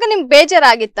 ಸೊ ಅವಾಗ ನಿಮ್ಗೆ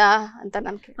ಬೇಜಾರಾಗಿತ್ತಾ ಅಂತ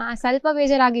ನನ್ಗೆ? ಸ್ವಲ್ಪ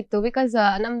ಬೇಜಾರಾಗಿತ್ತು, ಬಿಕಾಸ್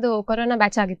ನಮ್ದು ಕೊರೋನಾ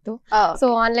ಬ್ಯಾಚ್ ಆಗಿತ್ತು. ಸೊ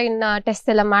ಆನ್ಲೈನ್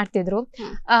ಟೆಸ್ಟ್ ಎಲ್ಲ ಮಾಡ್ತಿದ್ರು.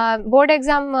 ಬೋರ್ಡ್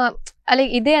ಎಕ್ಸಾಮ್ ಅಲ್ಲಿ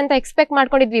ಇದೆ ಅಂತ ಎಕ್ಸ್ಪೆಕ್ಟ್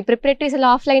ಮಾಡ್ಕೊಂಡಿದ್ವಿ. ಪ್ರಿಪರೇಟರೀಸ್ ಎಲ್ಲ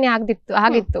ಆಫ್ಲೈನ್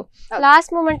ಆಗಿತ್ತು.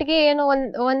 ಲಾಸ್ಟ್ ಮೂಮೆಂಟ್ ಗೆ ಏನೋ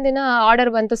ಒಂದಿನ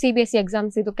ಆರ್ಡರ್ ಬಂತು, CBSE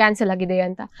ಎಕ್ಸಾಮ್ಸ್ ಇದು ಕ್ಯಾನ್ಸಲ್ ಆಗಿದೆ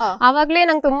ಅಂತ. ಅವಾಗ್ಲೇ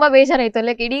ನಂಗೆ ತುಂಬಾ ಬೇಜಾರಾಯ್ತು.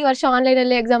 ಲೈಕ್ ಇಡೀ ವರ್ಷ ಆನ್ಲೈನ್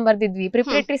ಅಲ್ಲೇ ಎಕ್ಸಾಮ್ ಬರ್ದಿದ್ವಿ,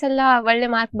 ಪ್ರಿಪರೇಟರೀಸ್ ಎಲ್ಲ ಒಳ್ಳೆ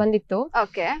ಮಾರ್ಕ್ ಬಂದಿತ್ತು.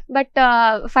 ಬಟ್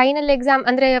ಫೈನಲ್ ಎಕ್ಸಾಮ್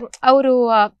ಅಂದ್ರೆ ಅವರು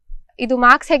ಇದು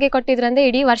ಮಾರ್ಕ್ಸ್ ಹೇಗೆ ಕೊಟ್ಟಿದ್ರು ಅಂದ್ರೆ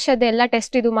ಇಡೀ ವರ್ಷದ ಎಲ್ಲ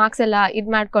ಟೆಸ್ಟ್ ಇದು ಮಾರ್ಕ್ಸ್ ಎಲ್ಲ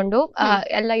ಮಾಡ್ಕೊಂಡು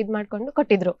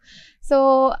ಕೊಟ್ಟಿದ್ರು. ಸೊ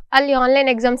ಅಲ್ಲಿ ಆನ್ಲೈನ್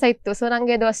ಎಕ್ಸಾಮ್ಸ್ ಇತ್ತು. ಸೊ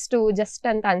ನಂಗೆ ಅದು ಅಷ್ಟು ಜಸ್ಟ್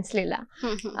ಅಂತ ಅನ್ಸ್ಲಿಲ್ಲ.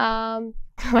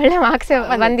 ಒಳ್ಳೆ ಮಾರ್ಕ್ಸ್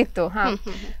ಬಂದಿತ್ತು.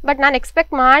 ಬಟ್ ನಾನು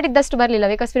ಎಕ್ಸ್ಪೆಕ್ಟ್ ಮಾಡಿದ್ದಷ್ಟು ಬರ್ಲಿಲ್ಲ,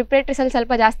 ಬಿಕಾಸ್ ಪ್ರಿಪರೇಟರೀಸ್ ಅಲ್ಲಿ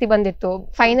ಸ್ವಲ್ಪ ಜಾಸ್ತಿ ಬಂದಿತ್ತು.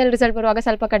 ಫೈನಲ್ ರಿಸಲ್ಟ್ ಬರುವಾಗ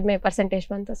ಸ್ವಲ್ಪ ಕಡಿಮೆ ಪರ್ಸೆಂಟೇಜ್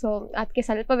ಬಂತು. ಸೊ ಅದಕ್ಕೆ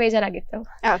ಸ್ವಲ್ಪ ಬೇಜಾರಾಗಿತ್ತು.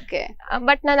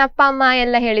 ಬಟ್ ನನ್ನ ಅಪ್ಪ ಅಮ್ಮ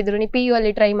ಎಲ್ಲ ಹೇಳಿದ್ರು, ನೀ PU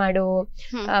ಅಲ್ಲಿ ಟ್ರೈ ಮಾಡು,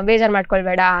 ಬೇಜಾರ್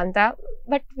ಮಾಡ್ಕೊಳ್ಬೇಡ ಅಂತ.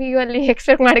 ಬಟ್ PU ಅಲ್ಲಿ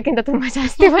ಎಕ್ಸ್ಪೆಕ್ಟ್ ಮಾಡೋಕ್ಕಿಂತ ತುಂಬಾ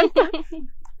ಜಾಸ್ತಿ ಬಂತು.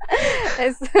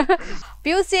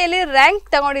 PUC ಅಲ್ಲಿ ರ್ಯಾಂಕ್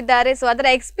ತಗೊಂಡಿದ್ದಾರೆ. ಸೊ ಅದರ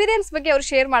ಎಕ್ಸ್ಪೀರಿಯನ್ಸ್ ಬಗ್ಗೆ ಅವ್ರು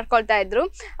ಶೇರ್ ಮಾಡ್ಕೊಳ್ತಾ ಇದ್ರು.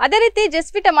 ಅದೇ ರೀತಿ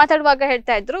ಜಸ್ವಿಟ ಮಾತಾಡುವಾಗ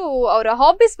ಹೇಳ್ತಾ ಇದ್ರು ಅವರ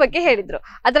ಹಾಬೀಸ್ ಬಗ್ಗೆ ಹೇಳಿದ್ರು.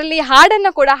 ಅದರಲ್ಲಿ ಹಾಡನ್ನ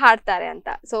ಕೂಡ ಹಾಡ್ತಾರೆ ಅಂತ.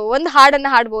 ಸೊ ಒಂದು ಹಾಡನ್ನ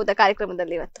ಹಾಡಬಹುದಾ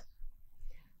ಕಾರ್ಯಕ್ರಮದಲ್ಲಿ ಇವತ್ತು?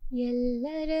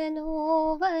 ಎಲ್ಲರ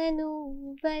ನೋವನು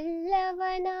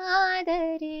ಬಲ್ಲವನಾದರೆ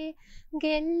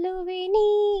ಗೆಲ್ಲುವೆ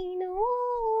ನೀನು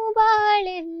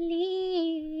ಬಾಳಲ್ಲಿ.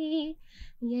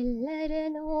 ಎಲ್ಲರ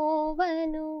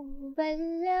ನೋವನು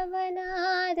ಬಲ್ಲವನಾದರೆ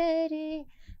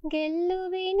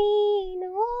ಗೆಲ್ಲುವೆ ನೀನು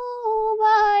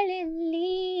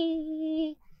ಬಾಳಲ್ಲಿ.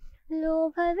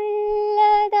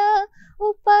 ಲೋಭವಿಲ್ಲದ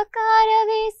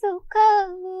ಉಪಕಾರವೇ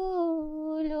ಸುಖವು,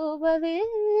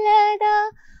 ಲೋಭವಿಲ್ಲದ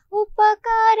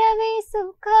ಉಪಕಾರವೇ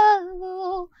ಸುಖವು.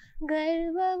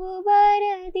 ಗರ್ವವು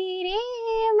ಬರದಿರೇ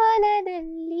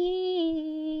ಮನದಲ್ಲಿ.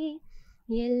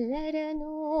 ಎಲ್ಲರ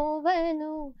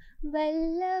ನೋವನು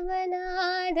ಬಲ್ಲವನಾದರೆ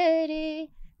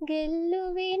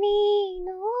ಗೆಲ್ಲುವೆ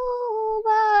ನೀನು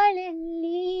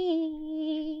ಬಾಳಲ್ಲಿ.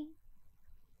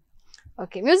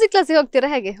 ಓಕೆ. ಮ್ಯೂಸಿಕ್ ಕ್ಲಾಸಿಗೆ ಹೋಗ್ತೀರಾ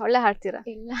ಹೇಗೆ? ಒಳ್ಳೆ ಹಾಡ್ತೀರಾ?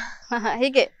 ಇಲ್ಲ,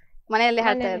 ಹೀಗೆ ಮನೆಯಲ್ಲಿ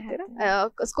ಹಾಡ್ತಾ ಇರ್ತೀರಾ?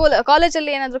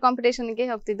 ಕಾಲೇಜಲ್ಲಿ ಏನಾದ್ರು ಕಾಂಪಿಟೇಷನ್ಗೆ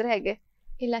ಹೋಗ್ತಿದ್ರೆ ಹೇಗೆ?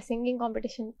 ಇಲ್ಲ, ಸಿಂಗಿಂಗ್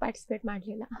ಕಾಂಪಿಟೇಷನ್ ಪಾರ್ಟಿಸಿಪೇಟ್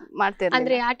ಮಾಡ್ಲಿಲ್ಲ. ಮಾಡ್ತೀರಾ?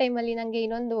 ಅಂದ್ರೆ ಆ ಟೈಮಲ್ಲಿ ನಂಗೆ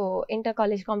ಇನ್ನೊಂದು ಇಂಟರ್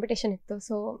ಕಾಲೇಜ್ ಕಾಂಪಿಟೇಷನ್ ಇತ್ತು.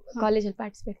 ಸೊ ಕಾಲೇಜಲ್ಲಿ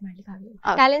ಪಾರ್ಟಿಸಿಪೇಟ್ ಮಾಡ್ಲಿಕ್ಕೆ ಆಗಲಿಲ್ಲ.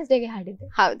 ಟ್ಯಾಲೆಂಟ್ಸ್ ಡೇಗೆ ಹಾಡಿದ್ದೆ.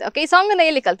 ಹೌದಾ? ಓಕೆ. ಈ ಸಾಂಗ್ ಅನ್ನ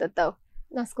ಎಲ್ಲಿ ಕಲ್ತದ್ದು?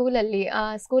 ನಾ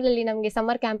ಸ್ಕೂಲಲ್ಲಿ ನಮ್ಗೆ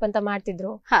ಸಮ್ಮರ್ ಕ್ಯಾಂಪ್ ಅಂತ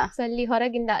ಮಾಡ್ತಿದ್ರು. ಸೊ ಅಲ್ಲಿ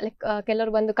ಹೊರಗಿಂದ ಲೈಕ್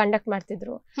ಕೆಲವರು ಬಂದು ಕಂಡಕ್ಟ್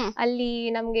ಮಾಡ್ತಿದ್ರು. ಅಲ್ಲಿ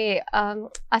ನಮ್ಗೆ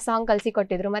ಆ ಸಾಂಗ್ ಕಲ್ಸಿ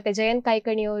ಕೊಟ್ಟಿದ್ರು. ಮತ್ತೆ ಜಯಂತ್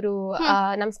ಕಾಯ್ಕಣಿ ಅವರು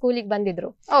ನಮ್ ಸ್ಕೂಲಿಗೆ ಬಂದಿದ್ರು.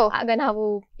 ಆಗ ನಾವು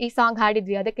ಈ ಸಾಂಗ್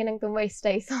ಹಾಡಿದ್ವಿ. ಅದಕ್ಕೆ ನಂಗೆ ತುಂಬಾ ಇಷ್ಟ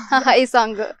ಈ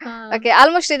ಸಾಂಗ್. ಓಕೆ.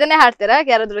 ಆಲ್ಮೋಸ್ಟ್ ಇದನ್ನೇ ಹಾಡ್ತೀರಾ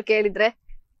ಯಾರಾದ್ರೂ ಕೇಳಿದ್ರೆ?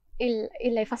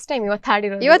 ಇಲ್ಲ, ಫಸ್ಟ್ ಟೈಮ್ ಇವತ್ತು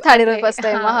ಹಾಡಿರೋದು ಫಸ್ಟ್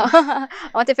ಟೈಮ್.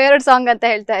 ಮತ್ತೆ ಫೇವರೇಟ್ ಸಾಂಗ್ ಅಂತ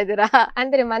ಹೇಳ್ತಾ ಇದ್ದೀರಾ?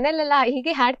 ಅಂದ್ರೆ ಮನೇಲೆಲ್ಲ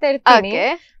ಹೀಗೆ ಹಾಡ್ತಾ ಇರ್ತೀನಿ,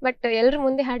 ಬಟ್ ಎಲ್ರು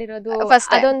ಮುಂದೆ ಹಾಡಿರೋದು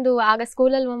ಅದೊಂದು ಆಗ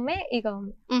ಸ್ಕೂಲಲ್ಲಿ ಒಮ್ಮೆ, ಈಗ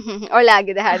ಒಳ್ಳೆ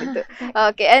ಆಗಿದೆ ಹಾಡಿದ್ದು.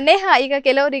 ಓಕೆ. ನೇಹ, ಈಗ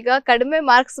ಕೆಲವರೀಗ ಕಡಿಮೆ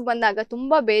ಮಾರ್ಕ್ಸ್ ಬಂದಾಗ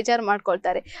ತುಂಬಾ ಬೇಜಾರು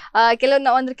ಮಾಡ್ಕೊಳ್ತಾರೆ.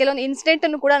 ಕೆಲವೊಂದು ಇನ್ಸಿಡೆಂಟ್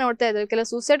ಅನ್ನು ಕೂಡ ನೋಡ್ತಾ ಇದ್ದಾರೆ. ಕೆಲವು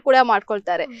ಸೂಸೈಡ್ ಕೂಡ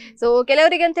ಮಾಡ್ಕೊಳ್ತಾರೆ. ಸೊ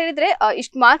ಕೆಲವರಿಗೆ ಅಂತ ಹೇಳಿದ್ರೆ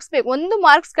ಇಷ್ಟು ಮಾರ್ಕ್ಸ್ ಬೇಕು, ಒಂದು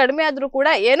ಮಾರ್ಕ್ಸ್ ಕಡಿಮೆ ಆದ್ರೂ ಕೂಡ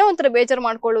ಏನೋ ಒಂಥರ ಬೇಜಾರು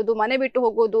ಮಾಡ್ಕೊಳ್ಳೋದು, ಮನೆ ಬಿಟ್ಟು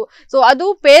ಹೋಗೋದು. ಸೊ ಅದು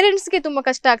ಪೇರೆಂಟ್ಸ್ಗೆ ತುಂಬಾ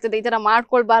ಕಷ್ಟ ಆಗ್ತದೆ, ಈ ತರ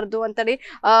ಮಾಡ್ಕೊಳ್ಬಾರ್ದು ಅಂತೇಳಿ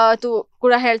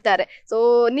ಕೂಡ ಹೇಳ್ತಾರೆ. ಸೊ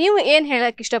ನೀವು ಏನ್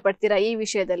ಹೇಳಕ್ ಇಷ್ಟಪಡ್ತೀರಾ ಈ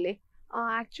ವಿಷಯದಲ್ಲಿ?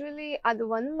 ಆಕ್ಚುಲಿ ಅದು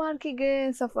 1 ಮಾರ್ಕಿಗೆ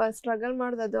ಸ್ಟ್ರಗಲ್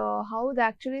ಮಾಡೋದು ಅದು ಹೌದು.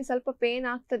 ಆಕ್ಚುಲಿ ಸ್ವಲ್ಪ ಪೇನ್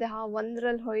ಆಗ್ತದೆ,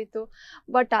 ಒಂದ್ರಲ್ಲಿ ಹೋಯ್ತು.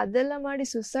 ಬಟ್ ಅದೆಲ್ಲ ಮಾಡಿ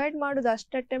ಸುಸೈಡ್ ಮಾಡೋದು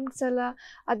ಅಷ್ಟು ಅಟೆಂಪ್ಟ್ಸ್ ಎಲ್ಲ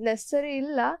ಅದು ನೆಸಸರಿ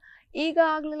ಇಲ್ಲ. ಈಗ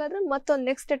ಆಗ್ಲಿಲ್ಲ ಅಂದ್ರೆ ಮತ್ತೊಂದು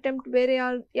ನೆಕ್ಸ್ಟ್ ಅಟೆಂಪ್ಟ್ ಬೇರೆ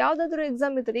ಯಾವ್ದಾದ್ರು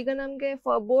ಎಕ್ಸಾಮ್ ಇರ್ತದೆ. ಈಗ ನಮಗೆ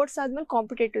ಬೋರ್ಡ್ಸ್ ಆದ್ಮೇಲೆ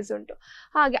ಕಾಂಪಿಟೇಟಿವ್ಸ್ ಉಂಟು,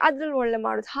 ಹಾಗೆ ಅದ್ರಲ್ಲಿ ಒಳ್ಳೆ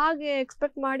ಮಾಡೋದು, ಹಾಗೆ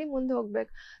ಎಕ್ಸ್ಪೆಕ್ಟ್ ಮಾಡಿ ಮುಂದೆ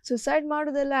ಹೋಗ್ಬೇಕು. ಸುಸೈಡ್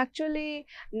ಮಾಡೋದೆಲ್ಲ ಆಕ್ಚುಲಿ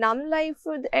ನಮ್ಮ ಲೈಫ್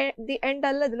ದಿ ಎಂಡ್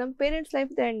ಅಲ್ಲದು, ನಮ್ಮ ಪೇರೆಂಟ್ಸ್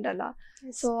ಲೈಫ್ ದಿ ಎಂಡ್ ಅಲ್ಲ.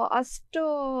 ಸೊ ಅಷ್ಟು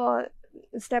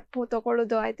ಸ್ಟೆಪ್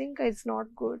ತಗೊಳ್ಳೋದು I think it's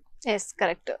not good. S,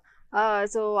 correct.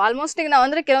 So almost ಈಗ ನಾವು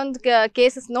ಅಂದ್ರೆ ಕೆಲವೊಂದು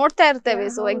ಕೇಸಸ್ ನೋಡ್ತಾ ಇರ್ತೇವೆ.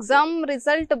 ಸೊ ಎಕ್ಸಾಮ್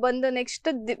ರಿಸಲ್ಟ್ ಬಂದ ನೆಕ್ಸ್ಟ್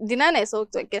ದಿನಾನೇ ಸೊ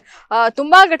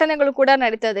ತುಂಬಾ ಘಟನೆಗಳು ಕೂಡ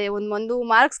ನಡೀತದೆ. ಒಂದು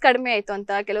ಮಾರ್ಕ್ಸ್ ಕಡಿಮೆ ಆಯ್ತು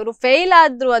ಅಂತ, ಕೆಲವರು ಫೇಲ್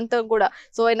ಆದ್ರು ಅಂತ ಕೂಡ.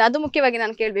 ಸೊ ಅದು ಮುಖ್ಯವಾಗಿ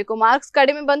ನಾನು ಕೇಳ್ಬೇಕು, ಮಾರ್ಕ್ಸ್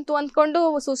ಕಡಿಮೆ ಬಂತು ಅಂದ್ಕೊಂಡು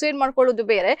ಸೂಸೈಡ್ ಮಾಡ್ಕೊಳ್ಳೋದು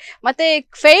ಬೇರೆ, ಮತ್ತೆ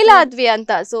ಫೇಲ್ ಆದ್ವಿ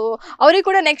ಅಂತ ಸೊ ಅವ್ರಿಗೆ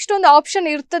ಕೂಡ ನೆಕ್ಸ್ಟ್ ಒಂದು ಆಪ್ಷನ್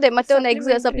ಇರ್ತದೆ, ಮತ್ತೆ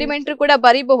ಒಂದು ಸಪ್ಲಿಮೆಂಟರಿ ಕೂಡ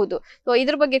ಬರೀಬಹುದು. ಸೊ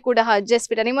ಇದ್ರ ಬಗ್ಗೆ ಕೂಡ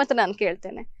ಜಸ್ಪಿಟ ನಿಮ್ಮ ಹತ್ರ ನಾನು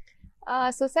ಕೇಳ್ತೇನೆ.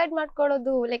 ಸುಸೈಡ್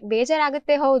ಮಾಡ್ಕೊಳ್ಳೋದು ಲೈಕ್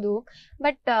ಬೇಜಾರಾಗುತ್ತೆ ಹೌದು,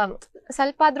 ಬಟ್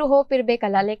ಸ್ವಲ್ಪ ಆದ್ರೂ ಹೋಪ್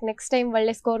ಇರ್ಬೇಕಲ್ಲ, ಲೈಕ್ ನೆಕ್ಸ್ಟ್ ಟೈಮ್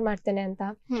ಒಳ್ಳೆ ಸ್ಕೋರ್ ಮಾಡ್ತೇನೆ ಅಂತ.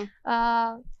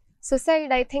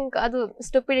 ಸುಸೈಡ್ ಐ ಥಿಂಕ್ ಅದು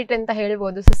ಸ್ಟುಪಿಡಿಟಿ ಅಂತ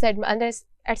ಹೇಳ್ಬೋದು. ಸುಸೈಡ್ ಅಂದ್ರೆ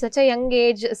at such a young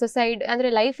age suicide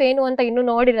ಅಂದ್ರೆ ಲೈಫ್ ಏನು ಅಂತ ಇನ್ನೂ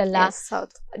ನೋಡಿರಲ್ಲ.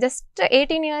 ಜಸ್ಟ್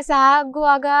 18 years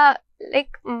ಆಗುವಾಗ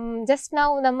ಲೈಕ್ ಜಸ್ಟ್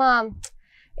ನಾವು ನಮ್ಮ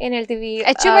ಏನ್ ಹೇಳ್ತೀವಿ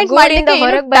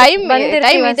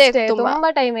ತುಂಬಾ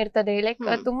ಟೈಮ್ ಇರ್ತದೆ, ಲೈಕ್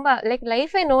ತುಂಬಾ ಲೈಕ್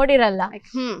ಲೈಫೇ ನೋಡಿರಲ್ಲ.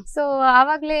 ಸೊ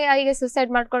ಆವಾಗ್ಲೇ ಈಗ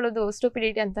ಸುಸೈಡ್ ಮಾಡ್ಕೊಳ್ಳೋದು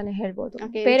ಸ್ಟುಪಿಡಿಟಿ ಅಂತಾನೆ ಹೇಳ್ಬೋದು.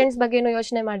 ಪೇರೆಂಟ್ಸ್ ಬಗ್ಗೆನೂ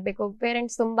ಯೋಚನೆ ಮಾಡ್ಬೇಕು.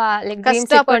 ಪೇರೆಂಟ್ಸ್ ತುಂಬಾ like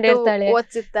dreams ಇಟ್ಕೊಂಡಿರ್ತಾಳೆ.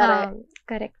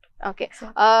 Correct. Okay,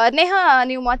 Neha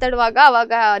ನೀವು ಮಾತಾಡುವಾಗ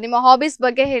ಅವಾಗ ನಿಮ್ಮ ಹಾಬೀಸ್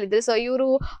ಬಗ್ಗೆ ಹೇಳಿದ್ರಿ. ಸೊ ಇವರು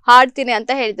ಹಾಡ್ತೀನಿ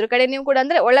ಅಂತ ಹೇಳಿದ್ರು, ಕಡೆ ನೀವು ಕೂಡ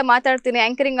ಅಂದ್ರೆ ಒಳ್ಳೆ ಮಾತಾಡ್ತೀನಿ,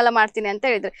 ಆಂಕರಿಂಗ್ ಎಲ್ಲ ಮಾಡ್ತೀನಿ ಅಂತ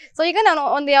ಹೇಳಿದ್ರಿ. ಸೊ ಈಗ ನಾನು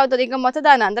ಒಂದು ಯಾವ್ದಾದ್ರು ಈಗ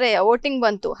ಮತದಾನ ಅಂದ್ರೆ ವೋಟಿಂಗ್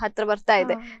ಬಂತು, ಹತ್ರ ಬರ್ತಾ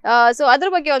ಇದೆ. ಸೊ ಅದ್ರ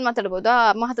ಬಗ್ಗೆ ಒಂದು ಮಾತಾಡ್ಬೋದು,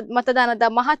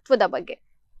 ಮತದಾನದ ಮಹತ್ವದ ಬಗ್ಗೆ.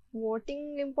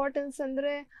 ವೋಟಿಂಗ್ ಇಂಪಾರ್ಟೆನ್ಸ್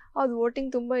ಅಂದ್ರೆ ಅದು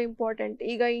ವೋಟಿಂಗ್ ತುಂಬಾ ಇಂಪಾರ್ಟೆಂಟ್.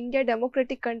 ಈಗ India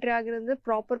democratic country ಆಗಿರೋದ್ರೆ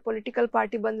proper political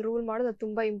party ಬಂದು ರೂಲ್ ಮಾಡೋದು ಅದು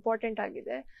ತುಂಬಾ ಇಂಪಾರ್ಟೆಂಟ್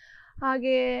ಆಗಿದೆ.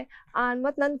 ಹಾಗೆ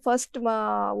ಮತ್ ನನ್ ಫಸ್ಟ್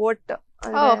ವೋಟ್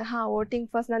ವೋಟಿಂಗ್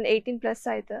ಫಸ್ಟ್ ನಾನು 18+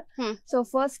 ಆಯ್ತು. ಸೊ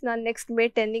ಫಸ್ಟ್ ನಾನು ನೆಕ್ಸ್ಟ್ May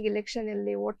 10 ಎಲೆಕ್ಷನ್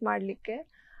ಅಲ್ಲಿ ವೋಟ್ ಮಾಡ್ಲಿಕ್ಕೆ.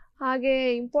 ಹಾಗೆ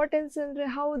ಇಂಪಾರ್ಟೆನ್ಸ್ ಅಂದ್ರೆ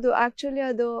ಹೌದು ಆಕ್ಚುಲಿ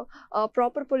ಅದು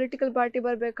ಪ್ರಾಪರ್ ಪೊಲಿಟಿಕಲ್ ಪಾರ್ಟಿ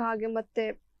ಬರ್ಬೇಕು. ಹಾಗೆ ಮತ್ತೆ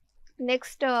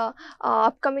ನೆಕ್ಸ್ಟ್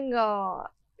ಅಪ್ಕಮಿಂಗ್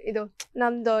ಇದು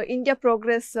ನಮ್ದು ಇಂಡಿಯಾ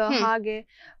ಪ್ರೋಗ್ರೆಸ್, ಹಾಗೆ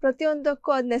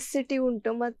ಪ್ರತಿಯೊಂದಕ್ಕೂ ಅದು ನೆಸೆಸಿಟಿ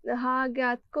ಉಂಟು. ಮತ್ತೆ ಹಾಗೆ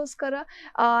ಅದಕ್ಕೋಸ್ಕರ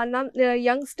ನಮ್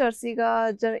ಯಂಗ್ಸ್ಟರ್ಸ್ ಈಗ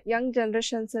ಯಂಗ್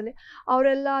ಜನರೇಷನ್ಸ್ ಅಲ್ಲಿ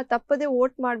ಅವರೆಲ್ಲ ತಪ್ಪದೆ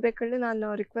ವೋಟ್ ಮಾಡ್ಬೇಕಂದ್ರೆ ನಾನು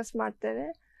ರಿಕ್ವೆಸ್ಟ್ ಮಾಡ್ತೇನೆ.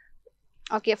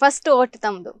 ಓಕೆ, ಫಸ್ಟ್ ವೋಟ್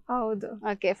ತಮ್ದು? ಹೌದು.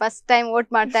 ಓಕೆ, ಫಸ್ಟ್ ಟೈಮ್ ವೋಟ್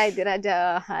ಮಾಡ್ತಾ ಇದ್ದೀರಾ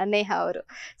ನೇಹಾ ಅವರು.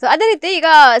 ಸೊ ಅದೇ ರೀತಿ ಈಗ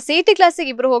CET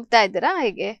ಕ್ಲಾಸಿಗೆ ಇಬ್ರು ಹೋಗ್ತಾ ಇದ್ದೀರಾ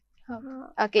ಹೇಗೆ?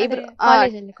 ಓಕೆ, ಇಬ್ರು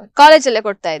ಕಾಲೇಜಲ್ಲೇ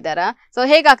ಕೊಡ್ತಾ ಇದ್ದಾರಾ? ಸೊ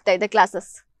ಹೇಗಾಗ್ತಾ ಇದೆ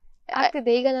ಕ್ಲಾಸಸ್?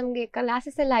 ಆಗ್ತಿದೆ. ಈಗ ನಮ್ಗೆ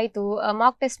ಕ್ಲಾಸಸ್ ಎಲ್ಲ ಆಯ್ತು,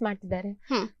 ಮಾಕ್ ಟೆಸ್ಟ್ ಮಾಡ್ತಿದ್ದಾರೆ.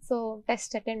 ಸೊ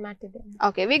ಟೆಸ್ಟ್ ಅಟೆಂಡ್ ಮಾಡ್ತಿದ್ದೇನೆ.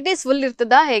 ಓಕೆ, ವೀಕ್ ಡೇಸ್ ಫುಲ್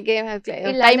ಇರ್ತದಾ ಹೇಗೆ?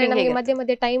 ಮಧ್ಯೆ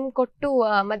ಮಧ್ಯೆ ಟೈಮ್ ಕೊಟ್ಟು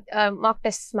ಮಾಕ್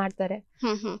ಟೆಸ್ಟ್ ಮಾಡ್ತಾರೆ.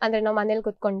 ಅಂದ್ರೆ ನಾವು ಮನೇಲಿ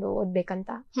ಕುತ್ಕೊಂಡು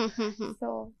ಓದ್ಬೇಕಂತ. ಸೊ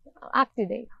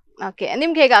ಆಗ್ತಿದೆ ಈಗ. ಓಕೆ,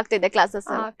 ನಿಮ್ಗೆ ಹೇಗೆ ಆಗ್ತಿದೆ ಕ್ಲಾಸಸ್?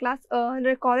 ಕ್ಲಾಸ್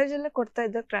ಅಂದ್ರೆ ಕಾಲೇಜಲ್ಲೇ ಕೊಡ್ತಾ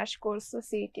ಇದ್ದ ಕ್ರಾಶ್ ಕೋರ್ಸ್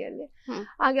CET ಅಲ್ಲಿ.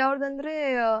 ಹಾಗೆ ಅವ್ರದಂದ್ರೆ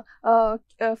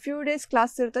ಫ್ಯೂ ಡೇಸ್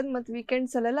ಕ್ಲಾಸ್ ಇರ್ತದೆ, ಮತ್ತೆ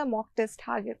ವೀಕೆಂಡ್ಸ್ ಅಲ್ಲೆಲ್ಲ ಮಾಕ್ ಟೆಸ್ಟ್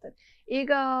ಹಾಗಿರ್ತದೆ.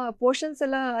 ಈಗ ಪೋರ್ಷನ್ಸ್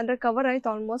ಎಲ್ಲ ಅಂದ್ರೆ ಕವರ್ ಆಯ್ತು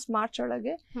ಆಲ್ಮೋಸ್ಟ್ ಮಾರ್ಚ್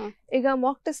ಒಳಗೆ. ಈಗ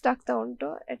ಮಾಕ್ ಟೆಸ್ಟ್ ಆಗ್ತಾ ಉಂಟು,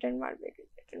 ಅಟೆಂಡ್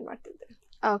ಮಾಡ್ತಿದ್ದೆ.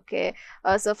 Okay,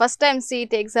 so first time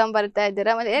CET exam ಬರ್ತಾ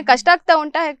ಇದ್ದೀರಾ, ಮತ್ತೆ ಕಷ್ಟ ಆಗ್ತಾ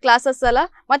ಉಂಟಾ ಕ್ಲಾಸಸ್ ಎಲ್ಲ?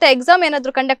 ಮತ್ತೆ ಎಕ್ಸಾಮ್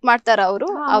ಏನಾದ್ರು ಕಂಡಕ್ಟ್ ಮಾಡ್ತಾರಾ ಅವರು?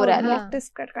 ಮಾಕ್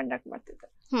ಟೆಸ್ಟ್ ಕಂಡಕ್ಟ್ ಮಾಡ್ತಿದ್ದಾರೆ.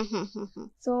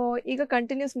 ಸೊ ಈಗ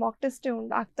ಕಂಟಿನ್ಯೂಸ್ ಮಾಕ್ ಟೆಸ್ಟ್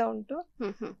ಆಗ್ತಾ ಉಂಟು.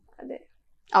 ಅದೇ.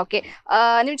 ಓಕೆ,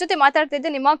 ನಿಮ್ ಜೊತೆ ಮಾತಾಡ್ತಾ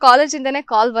ಇದ್ದೆ, ನಿಮ್ಮ ಕಾಲೇಜಿಂದಾನೇ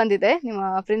ಕಾಲ್ ಬಂದಿದೆ, ನಿಮ್ಮ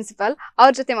ಪ್ರಿನ್ಸಿಪಲ್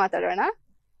ಅವ್ರ ಜೊತೆ ಮಾತಾಡೋಣ.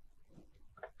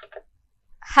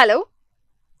 ಹಲೋ,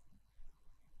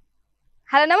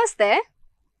 ನಮಸ್ತೆ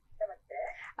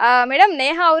ಮೇಡಮ್.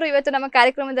 ನೇಹಾ ಅವರು ಇವತ್ತು ನಮ್ಮ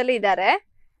ಕಾರ್ಯಕ್ರಮದಲ್ಲಿ ಇದ್ದಾರೆ,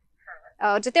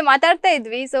 ಅವ್ರ ಜೊತೆ ಮಾತಾಡ್ತಾ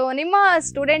ಇದ್ವಿ. ಸೊ ನಿಮ್ಮ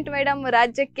ಸ್ಟೂಡೆಂಟ್ ಮೇಡಮ್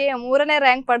ರಾಜ್ಯಕ್ಕೆ 3ನೇ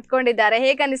ರ್ಯಾಂಕ್ ಪಡೆದುಕೊಂಡಿದ್ದಾರೆ,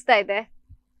 ಹೇಗೆ ಅನಿಸ್ತಾ ಇದೆ?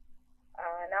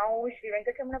 ನಾವು ಶ್ರೀ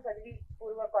ವೆಂಕಟರಮಣ ಪದವಿ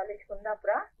ಪೂರ್ವ ಕಾಲೇಜ್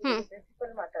ಕುಂದಾಪುರ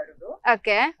ಪ್ರಿನ್ಸಿಪಲ್ ಮಾತಾಡುದು.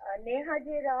 ಓಕೆ,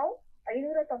 ನೇಹಾಜಿ ರಾವ್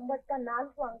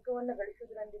 594 ಅಂಕವನ್ನು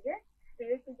ಗಳಿಸುವುದರೊಂದಿಗೆ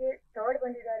ಸ್ಟೇಟ್ಗೆ 3rd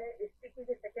ಬಂದಿದ್ದಾರೆ,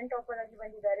 ಡಿಸ್ಟ್ರಿಕ್ಟ್ಗೆ 2nd ಟಾಪರ್ ಆಗಿ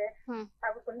ಬಂದಿದ್ದಾರೆ,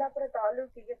 ಹಾಗೂ ಕುಂದಾಪುರ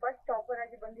ತಾಲೂಕಿಗೆ 1st ಟಾಪರ್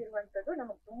ಆಗಿ ಬಂದಿರುವಂತದ್ದು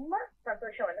ನಮಗೆ ತುಂಬಾ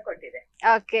ಸಂತೋಷವನ್ನು ಕೊಟ್ಟಿದೆ.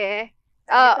 ಓಕೆ,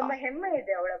 ತುಂಬಾ ಹೆಮ್ಮೆ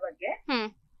ಇದೆ ಅವಳ ಬಗ್ಗೆ.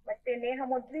 ಮತ್ತೆ ನೇಹಾ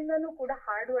ಮೊದ್ಲಿಂದನೂ ಕೂಡ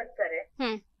ಹಾರ್ಡ್ ವರ್ಕರ್.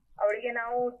 ಅವಳಿಗೆ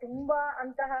ನಾವು ತುಂಬಾ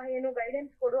ಅಂತಹ ಏನು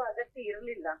ಗೈಡೆನ್ಸ್ ಕೊಡುವ ಅಗತ್ಯ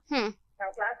ಇರಲಿಲ್ಲ.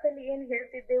 ನಾವು ಕ್ಲಾಸ್ ಅಲ್ಲಿ ಏನ್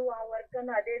ಹೇಳ್ತಿದ್ದೆವು ಆ ವರ್ಕ್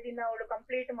ಅನ್ನು ಅದೇ ದಿನ ಅವಳು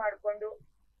ಕಂಪ್ಲೀಟ್ ಮಾಡ್ಕೊಂಡು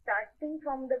starting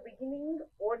from the beginning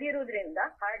ಓದಿರುವುದ್ರಿಂದ,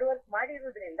 hard work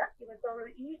ಮಾಡಿರುವುದ್ರಿಂದ ಇವತ್ತು ಅವಳು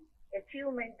ಈ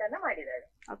ಅಚೀವ್ಮೆಂಟ್ ಅನ್ನ ಮಾಡಿದಾಳೆ.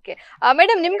 ಓಕೆ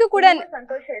ಮೇಡಮ್, ನಿಮ್ಗೂ ಕೂಡ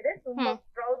ಸಂತೋಷ ಇದೆ, ತುಂಬಾ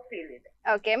ಪ್ರೌಡ್ ಫೀಲ್ ಇದೆ.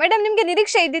 ಓಕೆ ಮೇಡಮ್, ನಿಮ್ಗೆ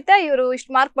ನಿರೀಕ್ಷೆ ಇದ್ದಿತ್ತಾ ಇವರು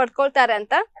ಇಷ್ಟು ಮಾರ್ಕ್ ಪಡ್ಕೊಳ್ತಾರೆ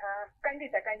ಅಂತ?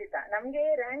 ಖಂಡಿತ ನಮ್ಗೆ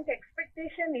ರ್ಯಾಂಕ್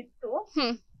ಎಕ್ಸ್ಪೆಕ್ಟೇಷನ್ ಇತ್ತು,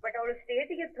 ಬಟ್ ಅವಳು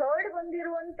ಸ್ಟೇಟ್ಗೆ 3rd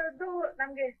ಬಂದಿರುವಂತದ್ದು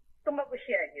ನಮ್ಗೆ ತುಂಬಾ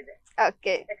ಖುಷಿ ಆಗಿದೆ.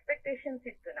 ಓಕೆ, ಎಕ್ಸ್ಪೆಕ್ಟೇಷನ್ ಎಕ್ಸ್ಪೆಕ್ಟೇಷನ್ಸ್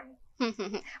ಇತ್ತು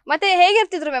ನಮ್ಗೆ. ಮತ್ತೆ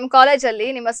ಹೇಗಿರ್ತಿದ್ರು ಮ್ಯಾಮ್ ಕಾಲೇಜಲ್ಲಿ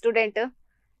ನಿಮ್ಮ ಸ್ಟೂಡೆಂಟ್?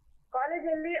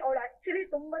 ಕಾಲೇಜಲ್ಲಿ ಅವಳು ಆಕ್ಚುಲಿ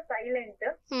ತುಂಬಾ ಸೈಲೆಂಟ್,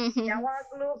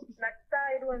 ಯಾವಾಗ್ಲೂ ನಗ್ತಾ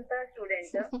ಇರುವಂತ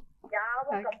ಸ್ಟೂಡೆಂಟ್, ಯಾವ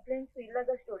ಕಂಪ್ಲೇಂಟ್ಸ್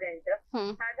ಇಲ್ಲದ ಸ್ಟೂಡೆಂಟ್.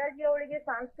 ಹಾಗಾಗಿ ಅವಳಿಗೆ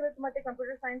ಸಂಸ್ಕೃತ್ ಮತ್ತೆ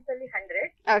ಕಂಪ್ಯೂಟರ್ ಸೈನ್ಸ್ ಅಲ್ಲಿ 100,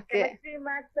 ಕೆಮಿಸ್ಟ್ರಿ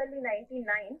ಮ್ಯಾಥ್ಸ್ ಅಲ್ಲಿ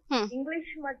 99,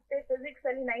 ಇಂಗ್ಲಿಷ್ ಮತ್ತೆ ಫಿಸಿಕ್ಸ್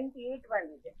ಅಲ್ಲಿ 98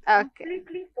 ಬಂದಿದೆ.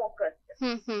 Completely focused.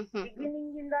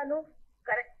 ಬಿಗಿನಿಂಗ್ ಇಂದಾನು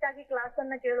ಕರೆಕ್ಟ್ ಆಗಿ ಕ್ಲಾಸ್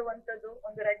ಅನ್ನ ಕೇಳುವಂತದ್ದು,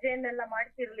 ಒಂದು ರಜೆಯನ್ನೆಲ್ಲ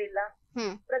ಮಾಡ್ತಿರ್ಲಿಲ್ಲ.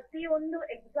 ಪ್ರತಿಯೊಂದು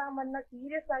ಎಕ್ಸಾಮ್ ಅನ್ನ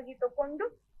ಸೀರಿಯಸ್ ಆಗಿ ತಕೊಂಡು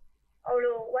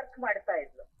ಅವಳು ವರ್ಕ್ ಮಾಡ್ತಾ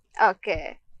ಇದ್ಲು. ಓಕೆ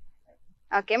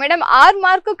ಓಕೆ ಮೇಡಮ್, 6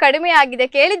 ಮಾರ್ಕ್ ಕಡಿಮೆ ಆಗಿದೆ.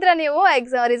 ಕೇಳಿದ್ರ ನೀವು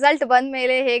ಎಕ್ಸಾಮ್ ರಿಸಲ್ಟ್ ಬಂದ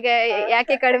ಮೇಲೆ ಹೇಗೆ,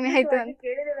 ಯಾಕೆ ಕಡಿಮೆ ಆಯ್ತು ಅಂತ?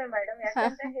 ಕೇಳಿದ್ದೇವೆ ಮೇಡಮ್.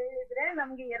 ಯಾಕಂತ ಹೇಳಿದ್ರೆ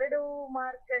ನಮ್ಗೆ 2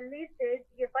 ಮಾರ್ಕ್ ಅಲ್ಲಿ ಸ್ಟೇಟ್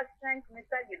ಗೆ ಫಸ್ಟ್ ರ್ಯಾಂಕ್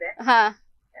ಮಿಸ್ ಆಗಿದೆ.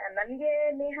 ನನ್ಗೆ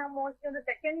ನೇಹಾ ಮೋಸ್ಟ್ಲಿ ಒಂದು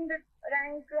ಸೆಕೆಂಡ್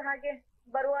ರ್ಯಾಂಕ್ ಹಾಗೆ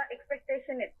ಬರುವ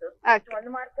ಎಕ್ಸ್ಪೆಕ್ಟೇಷನ್ ಇತ್ತು. 1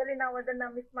 ಮಾರ್ಕ್ ಅಲ್ಲಿ ನಾವು ಅದನ್ನ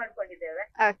ಮಿಸ್ ಮಾಡ್ಕೊಂಡಿದ್ದೇವೆ.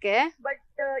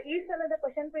 ಬಟ್ ಈ ಸಲದ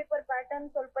ಕ್ವಶನ್ ಪೇಪರ್ ಪ್ಯಾಟರ್ನ್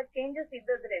ಸ್ವಲ್ಪ ಚೇಂಜಸ್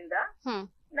ಇದ್ದದ್ರಿಂದ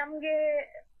ನಮ್ಗೆ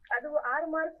ಅದು 6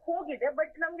 ಮಾರ್ಕ್ ಹೋಗಿದೆ.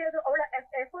 ಬಟ್ ನಮ್ಗೆ ಅದು ಅವಳ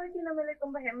ಎಫರ್ಟಿನ ಮೇಲೆ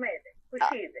ತುಂಬಾ ಹೆಮ್ಮೆ ಇದೆ,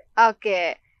 ಖುಷಿ ಇದೆ. ಓಕೆ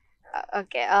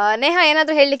ಓಕೆ, ನೇಹಾ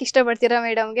ಏನಾದ್ರು ಹೇಳಲಿಕ್ಕೆ ಇಷ್ಟಪಡ್ತೀರಾ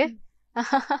ಮೇಡಮ್ಗೆ?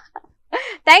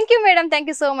 Thank you madam, thank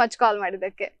you so much ಕಾಲ್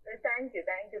ಮಾಡಿದ್ದಕ್ಕೆ. Thank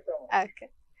you so much. Okay,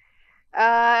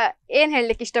 ಏನ್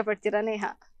ಹೇಳಲಿಕ್ಕೆ ಇಷ್ಟಪಡ್ತೀರಾ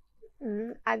ನೇಹಾ?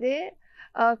 ಅದೇ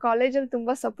ಕಾಲೇಜಲ್ಲಿ ತುಂಬ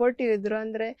ಸಪೋರ್ಟಿವ್ ಇದ್ರು.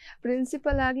 ಅಂದರೆ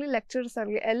ಪ್ರಿನ್ಸಿಪಲ್ ಆಗಲಿ ಲೆಕ್ಚರ್ಸ್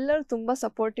ಆಗಲಿ ಎಲ್ಲರೂ ತುಂಬ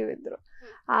ಸಪೋರ್ಟಿವ್ ಇದ್ದರು.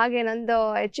 ಹಾಗೆ ನಂದು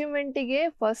ಅಚೀವ್ಮೆಂಟಿಗೆ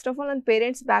ಫಸ್ಟ್ ಆಫ್ ಆಲ್ ನನ್ನ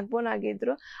ಪೇರೆಂಟ್ಸ್ ಬ್ಯಾಕ್ ಬೋನ್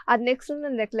ಆಗಿದ್ರು. ಅದು ನೆಕ್ಸ್ಟ್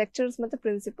ನನ್ನ ಲೆಕ್ಚರ್ಸ್ ಮತ್ತು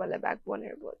ಪ್ರಿನ್ಸಿಪಲ್ಲೇ ಬ್ಯಾಕ್ ಬೋನ್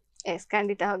ಹೇಳ್ಬೋದು. ಎಸ್,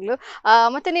 ಖಂಡಿತ ಆಗ್ಲು.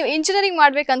 ಮತ್ತೆ ನೀವು ಇಂಜಿನಿಯರಿಂಗ್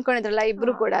ಮಾಡ್ಬೇಕು ಅನ್ಕೊಂಡಿದ್ರಲ್ಲ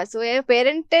ಇಬ್ರು ಕೂಡ, ಸೊ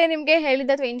ಪೇರೆಂಟೇ ನಿಮ್ಗೆ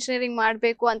ಹೇಳಿದ ಅಥವಾ ಇಂಜಿನಿಯರಿಂಗ್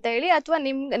ಮಾಡ್ಬೇಕು ಅಂತ ಹೇಳಿ, ಅಥವಾ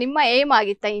ನಿಮ್ಮ ಏಮ್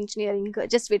ಆಗಿತ್ತ ಇಂಜಿನಿಯರಿಂಗ್?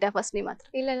 ಜಸ್ಟ್ ವಿಟ ಫಸ್ಟ್ ನಿಮ್ಮ ಹತ್ರ?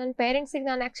 ಇಲ್ಲ, ನನ್ನ ಪೇರೆಂಟ್ಸಿಗೆ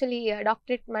ನಾನು ಆಕ್ಚುಲಿ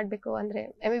ಡಾಕ್ಟರೇಟ್ ಮಾಡಬೇಕು ಅಂದ್ರೆ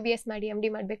MBBS ಮಾಡಿ MD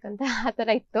ಮಾಡ್ಬೇಕಂತ ಆ ಥರ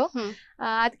ಇತ್ತು.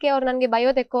 ಅದಕ್ಕೆ ಅವ್ರು ನನಗೆ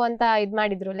ಬಯೋ ತೆಕ್ಕೋ ಅಂತ ಇದು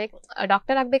ಮಾಡಿದ್ರು. ಲೈಕ್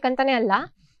ಡಾಕ್ಟರ್ ಆಗ್ಬೇಕಂತಾನೆ ಅಲ್ಲ,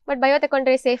 ಬಟ್ ಬಯೋ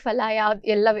ತಕೊಂಡ್ರೆ ಸೇಫ್ ಅಲ್ಲ,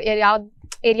 ಯಾವ್ದು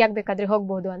ಏರಿಯಾಗ್ ಬೇಕಾದ್ರೆ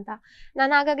ಹೋಗ್ಬೋದು ಅಂತ.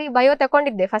 ನಾನು ಹಾಗಾಗಿ ಬಯೋ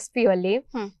ತಕೊಂಡಿದ್ದೆ ಫಸ್ಟ್ PU ಅಲ್ಲಿ.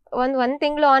 ಒಂದ್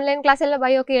ತಿಂಗಳು ಆನ್ಲೈನ್ ಕ್ಲಾಸ್ ಎಲ್ಲ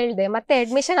ಬಯೋಕ್ಕೆ ಹೇಳ್ದೆ. ಮತ್ತೆ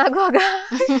ಅಡ್ಮಿಷನ್ ಆಗುವಾಗ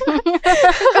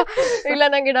ಇಲ್ಲ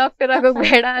ನಂಗೆ ಡಾಕ್ಟರ್ ಆಗೋಕ್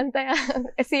ಬೇಡ ಅಂತ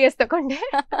CS ತಕೊಂಡೆ.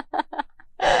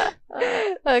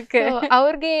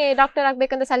 ಅವ್ರಿಗೆ ಡಾಕ್ಟರ್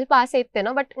ಆಗ್ಬೇಕಂತ ಸ್ವಲ್ಪ ಆಸೆ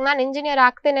ಇತ್ತೇನೋ, ಬಟ್ ನಾನು ಇಂಜಿನಿಯರ್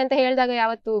ಆಗ್ತೇನೆ ಅಂತ ಹೇಳಿದಾಗ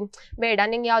ಯಾವತ್ತು ಬೇಡ,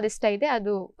 ನಿಂಗೆ ಯಾವ್ದು ಇಷ್ಟ ಇದೆ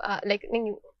ಅದು ಲೈಕ್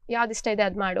ನಿಂಗೆ ಯಾವ್ದು ಇಷ್ಟ ಇದೆ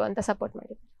ಅದ್ ಮಾಡು ಅಂತ ಸಪೋರ್ಟ್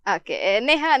ಮಾಡಿದ್ರು. ಓಕೆ,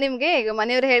 ನೇಹಾ ನಿಮ್ಗೆ ಈಗ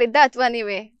ಮನೆಯವರು ಹೇಳಿದ್ದ ಅಥವಾ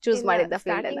ನೀವೇ ಚೂಸ್ ಮಾಡಿದ್ದ?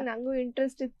 ಸ್ಟಾರ್ಟಿಂಗ್ ನಂಗೂ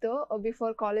ಇಂಟ್ರೆಸ್ಟ್ ಇತ್ತು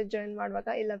ಬಿಫೋರ್ ಕಾಲೇಜ್ ಜಾಯಿನ್ ಮಾಡುವಾಗ,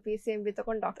 ಇಲ್ಲ PCMB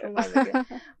ತಗೊಂಡು ಡಾಕ್ಟರ್ ಮಾಡ್ಬೇಕು.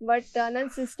 ಬಟ್ ನನ್ನ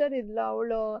ಸಿಸ್ಟರ್ ಇದ್ಲು,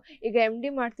 ಅವಳು ಈಗ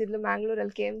MD ಮಾಡ್ತಿದ್ಲು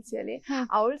ಮ್ಯಾಂಗ್ಳೂರಲ್ಲಿ KMC ಅಲ್ಲಿ.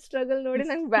 ಅವಳ ಸ್ಟ್ರಗಲ್ ನೋಡಿ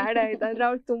ನಂಗೆ ಬ್ಯಾಡ್ ಆಯ್ತು. ಅಂದ್ರೆ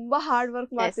ಅವಳು ತುಂಬಾ ಹಾರ್ಡ್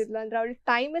ವರ್ಕ್ ಮಾಡ್ತಿದ್ಲು. ಅಂದ್ರೆ ಅವಳಿಗೆ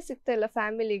ಟೈಮೇ ಸಿಗ್ತಾ ಇಲ್ಲ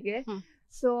ಫ್ಯಾಮಿಲಿಗೆ.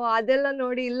 ಸೊ ಅದೆಲ್ಲ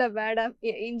ನೋಡಿ ಇಲ್ಲ ಬೇಡ,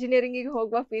 ಇಂಜಿನಿಯರಿಂಗಿಗೆ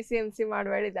ಹೋಗುವ PCMC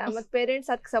ಮಾಡಬೇಡಿದ. ಮತ್ತೆ ಪೇರೆಂಟ್ಸ್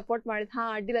ಅದಕ್ಕೆ ಸಪೋರ್ಟ್ ಮಾಡಿದ್,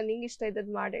 ಅಡ್ಡಿಲ್ಲ ನಿಂಗೆ ಇಷ್ಟ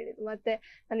ಇದ್ದದ್ ಮಾಡಿ ಹೇಳಿದ್. ಮತ್ತೆ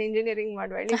ನಾನು ಇಂಜಿನಿಯರಿಂಗ್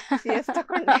ಮಾಡಬೇಡಿ CS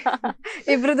ತಗೊಂಡೆ.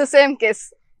 ಇಬ್ರದ್ದು ಸೇಮ್ ಕೇಸ್.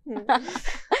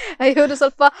 ಇವರು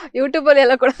ಸ್ವಲ್ಪ ಯೂಟ್ಯೂಬ್ ಅಲ್ಲಿ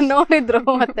ಎಲ್ಲ ಕೂಡ ನೋಡಿದ್ರು.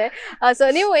 ಮತ್ತೆ ಸೊ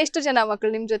ನೀವು ಎಷ್ಟು ಜನ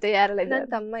ಮಕ್ಕಳು? ನಿಮ್ ಜೊತೆ ಯಾರೆಲ್ಲ ಇದ್ದಾರೆ?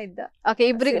 ತಮ್ಮ ಇದ್ದ. ಓಕೆ,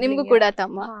 ಇಬ್ರಿಗೆ ನಿಮ್ಗೂ ಕೂಡ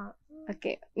ತಮ್ಮ?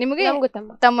 ಓಕೆ, ನಿಮ್ಗೆ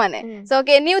ತಮ್ಮನೇ. ಸೊ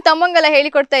ಓಕೆ, ನೀವು ತಮ್ಮಂಗೆಲ್ಲ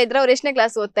ಹೇಳಿಕೊಡ್ತಾ ಇದ್ರ? ಅವ್ರು ಎಷ್ಟನೇ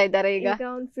ಕ್ಲಾಸ್ ಓದ್ತಾ ಇದ್ದಾರೆ ಈಗ?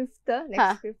 ಅವ್ನು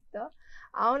 5th.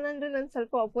 ಅವನಂದ್ರೆ ನನ್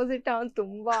ಸ್ವಲ್ಪ ಅಪೋಸಿಟ್. ಅವ್ನ್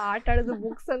ತುಂಬಾ ಆಟ ಆಡೋದು,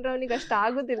 ಬುಕ್ಸ್ ಅಂದ್ರೆ ಅವನಿಗೆ ಅಷ್ಟ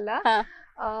ಆಗುದಿಲ್ಲ.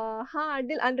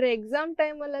 ಅಡ್ಡಿಲ್ಲ ಅಂದ್ರೆ ಎಕ್ಸಾಮ್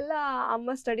ಟೈಮ್ ಅಲ್ಲೆಲ್ಲ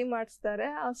ಅಮ್ಮ ಸ್ಟಡಿ ಮಾಡಿಸ್ತಾರೆ.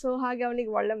 ಸೊ ಹಾಗೆ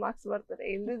ಅವನಿಗೆ ಒಳ್ಳೆ ಮಾರ್ಕ್ಸ್ ಬರ್ತಾರೆ.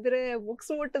 ಇಲ್ದಿದ್ರೆ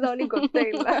ಬುಕ್ಸ್ ಮುಟ್ಟದ ಅವನಿಗೆ ಗೊತ್ತೇ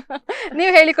ಇಲ್ಲ.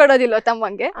 ನೀವ್ ಹೇಳಿಕೊಡೋದಿಲ್ವ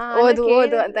ತಮ್ಮಂಗೆ ಓದು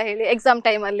ಓದು ಅಂತ ಹೇಳಿ ಎಕ್ಸಾಮ್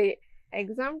ಟೈಮ್ ಅಲ್ಲಿ?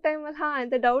 ಎಕ್ಸಾಮ್ ಟೈಮ್ ಅಲ್ಲಿ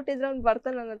ಎಂತ ಡೌಟ್ ಇದ್ರೆ ಅವ್ನು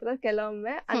ಬರ್ತಾನೆ ನನ್ನ ಹತ್ರ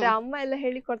ಕೆಲವೊಮ್ಮೆ. ಅಂದ್ರೆ ಅಮ್ಮ ಎಲ್ಲ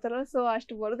ಹೇಳಿ ಕೊಡ್ತಾರಲ್ಲ, ಸೊ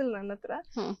ಅಷ್ಟು ಬರೋದಿಲ್ಲ ನನ್ನ ಹತ್ರ.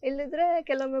 ಇಲ್ಲಿದ್ರೆ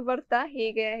ಕೆಲವೊಮ್ಮೆ ಬರ್ತಾ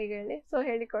ಹೀಗೆ ಹೀಗೆ ಹೇಳಿ ಸೊ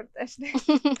ಹೇಳಿ ಕೊಡ್ತಾ ಅಷ್ಟೇ.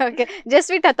 ಓಕೆ,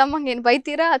 ಜಸ್ಟ್ ಬಿಟ್ಟ ತಮ್ಮಂಗೆ ಏನ್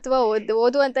ಬೈತೀರಾ ಅಥವಾ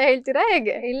ಓದು ಅಂತ ಹೇಳ್ತೀರಾ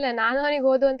ಹೇಗೆ? ಇಲ್ಲ, ನಾನು ಅವನಿಗೆ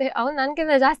ಓದು ಅಂತ ಅವ್ನು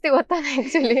ನನ್ಕಿಂತ ಜಾಸ್ತಿ ಗೊತ್ತಾನೆ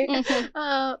ಆಕ್ಚುಲಿ.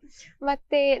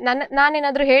 ಮತ್ತೆ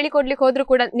ನಾನೇನಾದ್ರೂ ಹೇಳಿಕೊಡ್ಲಿಕ್ಕೆ ಹೋದ್ರು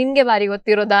ಕೂಡ ನಿನ್ಗೆ ಬಾರಿ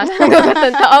ಗೊತ್ತಿರೋದಾ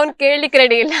ಅಂತ ಅವ್ನ್ ಕೇಳಲಿಕ್ಕೆ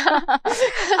ರೆಡಿ ಇಲ್ಲ.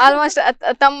 ಆಲ್ಮೋಸ್ಟ್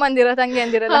ತಮ್ಮಂದಿರೋ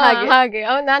ತಂಗಿಯಂದಿರಲ್ಲ ಹಾಗೆ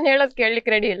ಅವ್ನು ನಾನು ಹೇಳೋದ್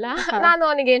ಕೇಳಲಿಕ್ಕೆ ರೆಡಿ ಇಲ್ಲ. ನಾನು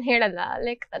ಅವನಿಗೆ ಏನ್ ಹೇಳಲ್ಲ,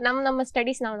 ಲೈಕ್ ನಮ್ಮ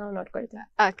ಸ್ಟಡೀಸ್ ನಾವು ನೋಡ್ಕೊಳ್ತೇವೆ.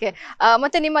 ಓಕೆ,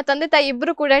 ಮತ್ತೆ ನಿಮ್ಮ ತಂದೆ ತಾಯಿ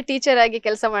ಇಬ್ರು ಕೂಡ ಟೀಚರ್ ಆಗಿ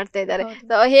ಕೆಲಸ ಮಾಡ್ತಾ ಇದ್ದಾರೆ.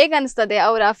 ಹೇಗ ಅನಿಸ್ತದೆ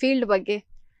ಅವರ ಫೀಲ್ಡ್ ಬಗ್ಗೆ?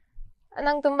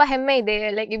 ನಂಗೆ ತುಂಬಾ ಹೆಮ್ಮೆ ಇದೆ,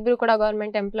 ಲೈಕ್ ಇಬ್ರು ಕೂಡ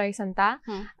ಗವರ್ಮೆಂಟ್ ಎಂಪ್ಲಾಯೀಸ್ ಅಂತ.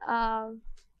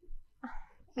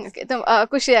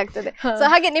 ಖುಷಿ ಆಗ್ತದೆ. ಸೊ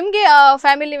ಹಾಗೆ ನಿಮ್ಗೆ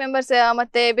ಫ್ಯಾಮಿಲಿ ಮೆಂಬರ್ಸ್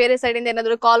ಮತ್ತೆ ಬೇರೆ ಸೈಡ್ ಇಂದ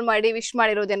ಏನಾದ್ರು ಕಾಲ್ ಮಾಡಿ ವಿಶ್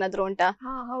ಮಾಡಿರೋದೇನಾದ್ರು ಉಂಟಾ?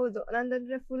 ಹೌದು,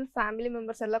 ನಂದಂದ್ರೆ ಫುಲ್ ಫ್ಯಾಮಿಲಿ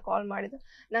ಮೆಂಬರ್ಸ್ ಎಲ್ಲ ಕಾಲ್ ಮಾಡಿದ್ರು.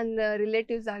 ನನ್ನ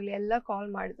ರಿಲೇಟಿವ್ಸ್ ಆಗ್ಲಿ ಎಲ್ಲ ಕಾಲ್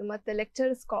ಮಾಡಿದ್ರು. ಮತ್ತೆ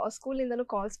ಲೆಕ್ಚರ್ಸ್ ಸ್ಕೂಲ್ ಇಂದನೂ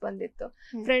ಕಾಲ್ಸ್ ಬಂದಿತ್ತು,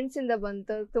 ಫ್ರೆಂಡ್ಸ್ ಇಂದ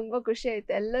ಬಂತು. ತುಂಬಾ ಖುಷಿ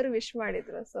ಆಯ್ತು, ಎಲ್ಲರೂ ವಿಶ್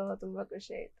ಮಾಡಿದ್ರು. ಸೊ ತುಂಬಾ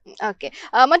ಖುಷಿ ಆಯ್ತು. ಓಕೆ,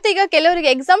 ಮತ್ತೆ ಈಗ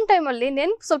ಕೆಲವರಿಗೆ ಎಕ್ಸಾಮ್ ಟೈಮ್ ಅಲ್ಲಿ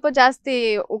ನೆನ್ಪು ಸ್ವಲ್ಪ ಜಾಸ್ತಿ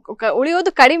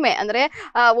ಉಳಿಯೋದು ಕಡಿಮೆ. ಅಂದ್ರೆ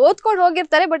ಓದ್ಕೊಂಡು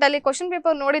ಹೋಗಿರ್ತಾರೆ, ಬಟ್ ಅಲ್ಲಿ ಕ್ವಶನ್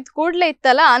ಪೇಪರ್ ನೋಡಿದ ಕೂಡ್ಲೆ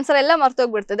ಇತ್ತಲ್ಲ ಆನ್ಸರ್ ಎಲ್ಲ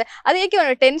ಮರ್ತೋಗ್ಬಿಡ್ತದೆ. ಅದು ಏಕೆ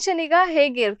ಟೆನ್ಷನ್ ಈಗ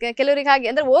ಹೇಗೆ ಕೆಲವರಿಗೆ ಹಾಗೆ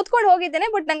ಅಂದ್ರೆ ಓದ್ಕೊಂಡು ಹೋಗಿದ್ದೇನೆ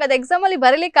ಬಟ್ ನಂಗೆ ಅದು ಎಕ್ಸಾಮ್ ಅಲ್ಲಿ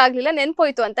ಬರಲಿಕ್ಕೆ ಆಗ್ಲಿಲ್ಲ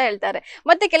ನೆನ್ಪೋಯ್ತು ಅಂತ ಹೇಳ್ತಾರೆ.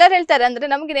 ಮತ್ತೆ ಕೆಲವರು ಹೇಳ್ತಾರೆ ಅಂದ್ರೆ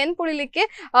ನಮ್ಗೆ ನೆನ್ಪುಳಿಲಿಕ್ಕೆ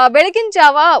ಬೆಳಗಿನ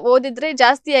ಜಾವ ಓದಿದ್ರೆ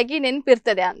ಜಾಸ್ತಿಯಾಗಿ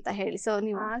ನೆನ್ಪಿರ್ತದೆ ಅಂತ ಹೇಳಿ. ಸೊ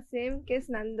ನೀವು ಸೇಮ್ ಕೇಸ್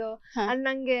ನಂದು. ಅಂಡ್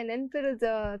ನಂಗೆ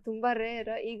ನೆನ್ಪಿರೋದು ತುಂಬಾ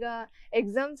ರೇರ್. ಈಗ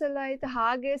ಎಕ್ಸಾಮ್ಸ್ ಎಲ್ಲ ಆಯ್ತು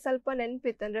ಹಾಗೆ ಸ್ವಲ್ಪ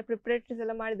ನೆನ್ಪಿತ್ತು, ಅಂದ್ರೆ ಪ್ರಿಪರೇಟರೀಸ್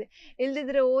ಎಲ್ಲ ಮಾಡಿದೆ.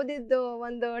 ಇಲ್ದಿದ್ರೆ ಓದಿದ್ದು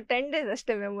ಒಂದು 10 days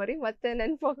ಅಷ್ಟೇ ಮೆಮೊರಿ, ಮತ್ತೆ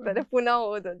ನೆನ್ಪು ಹೋಗ್ತದೆ ಪುನಃ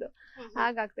ಓದೋದು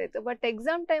ಹಾಗಾಗ್ತಾ ಇತ್ತು. ಬಟ್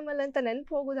ಎಕ್ಸಾಮ್ ಟೈಮಲ್ಲಿ ಅಂತ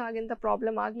ನೆನ್ಪು ಹೋಗೋದು ಹಾಗೆಂತ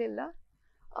ಪ್ರಾಬ್ಲಮ್ ಆಗ್ಲಿಲ್ಲ.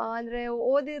 ಅಂದ್ರೆ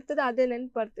ಓದಿರ್ತದೆ ಅದೇ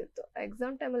ನೆನ್ಪು ಬರ್ತಿತ್ತು.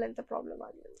 ಎಕ್ಸಾಮ್ ಟೈಮಲ್ಲಿ ಎಂತ ಪ್ರಾಬ್ಲಮ್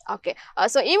ಆಗಲಿಲ್ಲ. ಓಕೆ,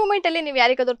 ಸೊ ಈ ಮೂಮೆಂಟ್ ಅಲ್ಲಿ ನೀವು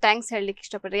ಯಾರಿಗಾದ್ರೂ ಥ್ಯಾಂಕ್ಸ್ ಹೇಳಲಿಕ್ಕೆ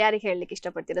ಇಷ್ಟಪಡ್ತೀರಾ? ಯಾರಿಗೆ ಹೇಳಲಿಕ್ಕೆ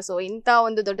ಇಷ್ಟಪಡ್ತೀರಾ? ಸೊ ಇಂತ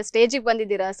ಒಂದು ದೊಡ್ಡ ಸ್ಟೇಜಿಗೆ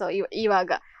ಬಂದಿದ್ದೀರಾ, ಸೊ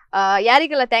ಇವಾಗ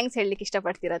ಯಾರಿಗೆಲ್ಲ ಥ್ಯಾಂಕ್ಸ್ ಹೇಳಲಿಕ್ಕೆ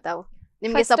ಇಷ್ಟಪಡ್ತೀರಾ ತಾವು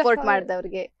ನಿಮ್ಗೆ ಸಪೋರ್ಟ್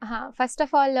ಮಾಡಿದವ್ರಿಗೆ? ಫಸ್ಟ್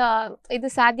ಆಫ್ ಆಲ್ ಇದು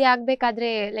ಸಾಧ್ಯ ಆಗ್ಬೇಕಾದ್ರೆ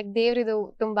ಲೈಕ್ ದೇವ್ರಿದು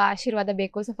ತುಂಬಾ ಆಶೀರ್ವಾದ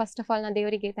ಬೇಕು. ಸೊ ಫಸ್ಟ್ ಆಫ್ ಆಲ್ ನಾನು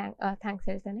ದೇವರಿಗೆ ಥ್ಯಾಂಕ್ಸ್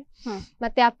ಹೇಳ್ತೇನೆ.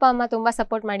 ಮತ್ತೆ ಅಪ್ಪ ಅಮ್ಮ ತುಂಬಾ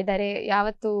ಸಪೋರ್ಟ್ ಮಾಡಿದ್ದಾರೆ,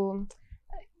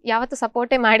 ಯಾವತ್ತು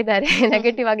ಸಪೋರ್ಟೇ ಮಾಡಿದ್ದಾರೆ,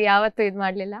 ನೆಗೆಟಿವ್ ಆಗಿ ಯಾವತ್ತು ಇದು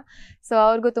ಮಾಡಲಿಲ್ಲ. ಸೊ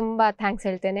ಅವ್ರಿಗೂ ತುಂಬಾ ಥ್ಯಾಂಕ್ಸ್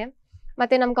ಹೇಳ್ತೇನೆ.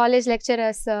 ಮತ್ತೆ ನಮ್ಮ ಕಾಲೇಜ್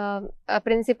ಲೆಕ್ಚರರ್ಸ್,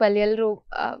 ಪ್ರಿನ್ಸಿಪಲ್ ಎಲ್ಲರೂ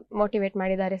ಮೋಟಿವೇಟ್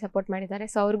ಮಾಡಿದ್ದಾರೆ, ಸಪೋರ್ಟ್ ಮಾಡಿದ್ದಾರೆ.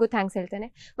 ಸೊ ಅವ್ರಿಗೂ ಥ್ಯಾಂಕ್ಸ್ ಹೇಳ್ತೇನೆ.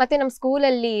 ಮತ್ತೆ ನಮ್ಮ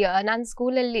ಸ್ಕೂಲಲ್ಲಿ ನಾನು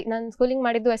ಸ್ಕೂಲಿಂಗ್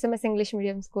ಮಾಡಿದ್ದು SMS ಇಂಗ್ಲಿಷ್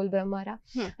ಮೀಡಿಯಂ ಸ್ಕೂಲ್ ಬ್ರಹ್ಮಾರ.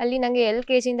 ಅಲ್ಲಿ ನಂಗೆ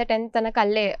LKG ಇಂದ 10th ತನಕ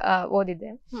ಅಲ್ಲೇ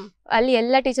ಓದಿದ್ದೆ. ಅಲ್ಲಿ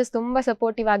ಎಲ್ಲ ಟೀಚರ್ಸ್ ತುಂಬಾ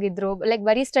ಸಪೋರ್ಟಿವ್ ಆಗಿದ್ರು. ಲೈಕ್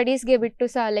ಬರೀ ಸ್ಟಡೀಸ್ಗೆ ಬಿಟ್ಟು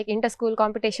ಸಹ ಲೈಕ್ ಇಂಟರ್ ಸ್ಕೂಲ್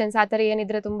ಕಾಂಪಿಟೇಷನ್ಸ್ ಆ ಥರ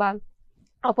ಏನಿದ್ರೆ ತುಂಬಾ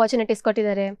ಆಪರ್ಚುನಿಟೀಸ್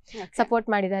ಕೊಟ್ಟಿದ್ದಾರೆ, ಸಪೋರ್ಟ್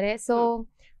ಮಾಡಿದ್ದಾರೆ. ಸೊ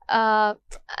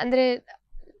ಅಂದ್ರೆ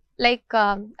like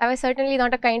I was certainly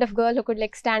not a kind of girl who could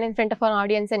like stand in front of an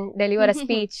audience and deliver a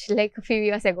speech like a few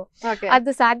years ago.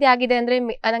 ಅದು ಸಾಧ್ಯ ಆಗಿದೆ ಅಂದ್ರೆ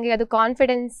ನನಗೆ ಅದು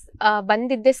ಕಾನ್ಫಿಡೆನ್ಸ್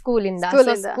ಬಂದಿದ್ದೆ ಸ್ಕೂಲಿಂದ.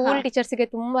 ಸ್ಕೂಲ್ ಟೀಚರ್ಸ್ ಗೆ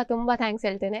ತುಂಬಾ ತುಂಬಾ ಥ್ಯಾಂಕ್ಸ್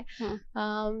ಹೇಳ್ತೇನೆ.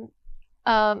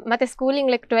 ಮತ್ತೆ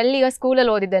ಸ್ಕೂಲಿಂಗ್ ಲೈಕ್ 12 years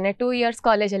ಸ್ಕೂಲಲ್ಲಿ ಓದಿದ್ದೇನೆ, 2 years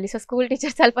ಕಾಲೇಜಲ್ಲಿ. ಸೊ ಸ್ಕೂಲ್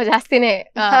ಟೀಚರ್ ಸ್ವಲ್ಪ ಜಾಸ್ತಿನೇ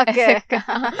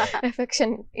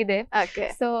ಎಫೆಕ್ಷನ್ ಇದೆ.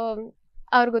 ಸೊ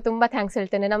ಅವ್ರಿಗೂ ತುಂಬಾ ಥ್ಯಾಂಕ್ಸ್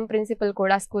ಹೇಳ್ತೇನೆ. ನಮ್ಮ ಪ್ರಿನ್ಸಿಪಲ್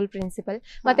ಕೂಡ, ಸ್ಕೂಲ್ ಪ್ರಿನ್ಸಿಪಲ್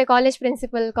ಮತ್ತೆ ಕಾಲೇಜ್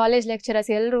ಪ್ರಿನ್ಸಿಪಲ್, ಕಾಲೇಜ್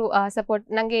ಲೆಕ್ಚರರ್ಸ್ ಎಲ್ಲರೂ ಸಪೋರ್ಟ್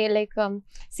ನಂಗೆ ಲೈಕ್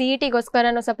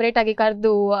CET-ಗೋಸ್ಕರನೂ ಸಪರೇಟ್ ಆಗಿ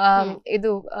ಕರೆದು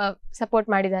ಇದು ಸಪೋರ್ಟ್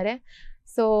ಮಾಡಿದ್ದಾರೆ.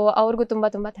 ಸೊ ಅವ್ರಿಗೂ ತುಂಬಾ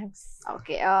ತುಂಬಾ ಥ್ಯಾಂಕ್ಸ್.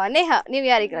 ಓಕೆ, ನೇಹಾ ನೀವು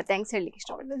ಯಾರಿಗೆಲ್ಲ ಥ್ಯಾಂಕ್ಸ್ ಹೇಳಲಿಕ್ಕೆ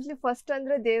ಇಷ್ಟಪಡ್ತೀನಿ? ಫಸ್ಟ್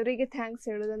ಅಂದ್ರೆ ದೇವರಿಗೆ ಥ್ಯಾಂಕ್ಸ್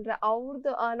ಹೇಳೋದಂದ್ರೆ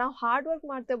ಅವ್ರದ್ದು ನಾವು ಹಾರ್ಡ್ ವರ್ಕ್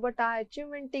ಮಾಡ್ತೇವೆ ಬಟ್ ಆ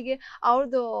ಅಚೀವ್ಮೆಂಟಿಗೆ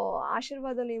ಅವ್ರದ್ದು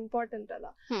ಆಶೀರ್ವಾದನು ಇಂಪಾರ್ಟೆಂಟ್ ಅಲ್ಲ.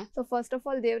 ಸೊ ಫಸ್ಟ್ ಆಫ್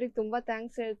ಆಲ್ ದೇವ್ರಿಗೆ ತುಂಬಾ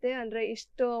ಥ್ಯಾಂಕ್ಸ್ ಹೇಳ್ತೆ. ಅಂದ್ರೆ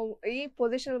ಇಷ್ಟು ಈ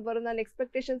ಪೊಸಿಷನ್ ಬರೋದು ನನ್ನ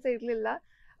ಎಕ್ಸ್ಪೆಕ್ಟೇಷನ್ಸ್ ಇರ್ಲಿಲ್ಲ.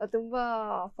 ತುಂಬಾ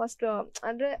ಫಸ್ಟ್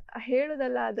ಅಂದ್ರೆ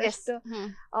ಹೇಳುದಲ್ಲ ಅದಷ್ಟು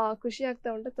ಖುಷಿ ಆಗ್ತಾ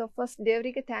ಉಂಟು. ಸೊ ಫಸ್ಟ್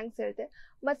ದೇವರಿಗೆ ಥ್ಯಾಂಕ್ಸ್ ಹೇಳ್ತೆ.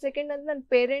 ಮತ್ತೆ ಸೆಕೆಂಡ್ ಅಂದ್ರೆ ನನ್ನ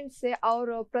ಪೇರೆಂಟ್ಸ್,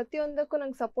 ಅವರು ಪ್ರತಿಯೊಂದಕ್ಕೂ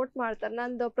ನಂಗೆ ಸಪೋರ್ಟ್ ಮಾಡ್ತಾರೆ.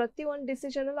 ನಂದು ಪ್ರತಿಯೊಂದು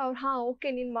ಡಿಸಿಷನ್ ಅಲ್ಲಿ ಅವ್ರು ಓಕೆ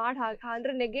ನೀನ್ ಮಾಡಿ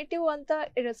ಅಂದ್ರೆ ನೆಗೆಟಿವ್ ಅಂತ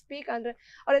ಸ್ಪೀಕ್ ಅಂದ್ರೆ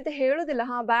ಅವ್ರಂತ ಹೇಳುದಿಲ್ಲ,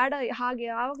 ಬ್ಯಾಡ ಹಾಗೆ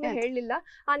ಯಾವಾಗ್ಲೂ ಹೇಳಲಿಲ್ಲ.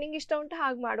 ನಿಂಗೆ ಇಷ್ಟ ಉಂಟು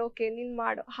ಹಾಗೆ ಮಾಡು, ಓಕೆ ನೀನ್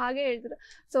ಮಾಡು ಹಾಗೆ ಹೇಳಿದ್ರು.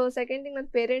 ಸೊ ಸೆಕೆಂಡ್ ಥಿಂಗ್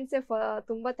ನನ್ನ ಪೇರೆಂಟ್ಸೇ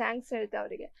ತುಂಬಾ ಥ್ಯಾಂಕ್ಸ್ ಹೇಳ್ತೆ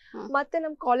ಅವರಿಗೆ. ಮತ್ತೆ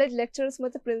ನಮ್ ಕಾಲೇಜ್ ಲೆಕ್ಚರರ್ಸ್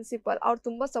ಮತ್ತೆ ಪ್ರಿನ್ಸಿಪಲ್ ಅವ್ರು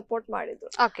ತುಂಬಾ ಸಪೋರ್ಟ್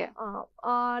ಮಾಡಿದ್ರು.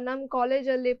 ನಮ್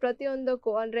ಕಾಲೇಜಲ್ಲಿ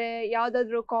ಪ್ರತಿಯೊಂದಕ್ಕೂ ಅಂದ್ರೆ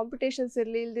ಯಾವ್ದಾದ್ರು ಕಾಂಪಿಟೇಷನ್ಸ್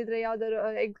ಇರ್ಲಿ, ಇಲ್ದಿದ್ರೆ ಯಾವ್ದಾದ್ರು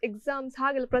ಎಕ್ಸಾಮ್ಸ್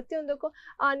ಹಾಗೆಲ್ಲ ಪ್ರತಿಯೊಂದಕ್ಕೂ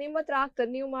ನಿಮ್ಮ ಹತ್ರ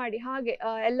ಆಗ್ತದೆ ನೀವು ಮಾಡಿ ಹಾಗೆ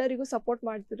ಎಲ್ಲರಿಗೂ ಸಪೋರ್ಟ್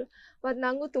ಮಾಡ್ತಿದ್ರು. ಮತ್ತೆ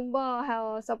ನಂಗೂ ತುಂಬಾ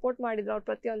ಸಪೋರ್ಟ್ ಮಾಡಿದ್ರು ಅವ್ರು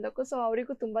ಪ್ರತಿಯೊಂದಕ್ಕೂ. ಸೊ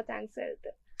ಅವರಿಗೂ ತುಂಬಾ ಥ್ಯಾಂಕ್ಸ್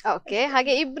ಹೇಳ್ತೆ. ಓಕೆ,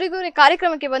 ಹಾಗೆ ಇಬ್ರಿಗೂ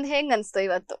ಕಾರ್ಯಕ್ರಮಕ್ಕೆ ಬಂದು ಹೆಂಗ್ ಅನ್ಸ್ತು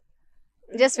ಇವತ್ತು?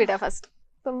 ಜಸ್ವಿತಾ ಫಸ್ಟ್.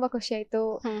 ತುಂಬಾ ಖುಷಿ ಆಯ್ತು.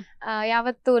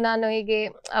 ಯಾವತ್ತು ನಾನು ಹೀಗೆ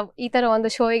ಈ ತರ ಒಂದು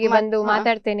ಶೋಗೆ ಬಂದು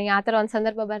ಮಾತಾಡ್ತೇನೆ, ಆ ತರ ಒಂದ್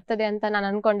ಸಂದರ್ಭ ಬರ್ತದೆ ಅಂತ ನಾನು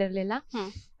ಅನ್ಕೊಂಡಿರ್ಲಿಲ್ಲ.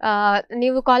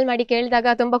 ನೀವು ಕಾಲ್ ಮಾಡಿ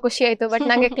ಕೇಳಿದಾಗ ತುಂಬಾ ಖುಷಿ ಆಯ್ತು. ಬಟ್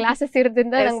ನಂಗೆ ಕ್ಲಾಸಸ್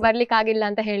ಇರೋದ್ರಿಂದ ನಂಗೆ ಬರ್ಲಿಕ್ಕೆ ಆಗಿಲ್ಲ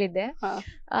ಅಂತ ಹೇಳಿದ್ದೆ.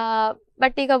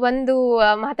 ಬಟ್ ಈಗ ಬಂದು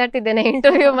ಮಾತಾಡ್ತಿದ್ದೇನೆ,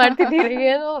 ಇಂಟರ್ವ್ಯೂ ಮಾಡ್ತಿದ್ದೀರಿ,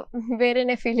 ಏನೋ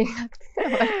ಬೇರೆನೆ ಫೀಲಿಂಗ್ ಆಗ್ತಿದೆ.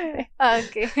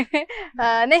 ಓಕೆ,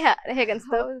 ನೇಹಾ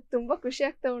ಹೇಗನ್ಸ್ತು? ತುಂಬಾ ಖುಷಿ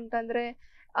ಆಗ್ತಾ ಉಂಟಂದ್ರೆ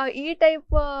ಈ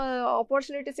ಟೈಪ್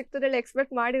ಆಪರ್ಚುನಿಟಿ ಸಿಗ್ತದೆ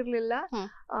ಎಕ್ಸ್ಪೆಕ್ಟ್ ಮಾಡಿರ್ಲಿಲ್ಲ.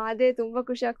 ಅದೇ ತುಂಬಾ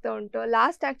ಖುಷಿ ಆಗ್ತಾ ಉಂಟು.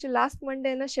 ಲಾಸ್ಟ್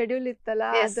ಮಂಡೇನ ಶೆಡ್ಯೂಲ್ ಇತ್ತಲ್ಲ,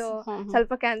 ಅದು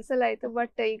ಸ್ವಲ್ಪ ಕ್ಯಾನ್ಸಲ್ ಆಯ್ತು.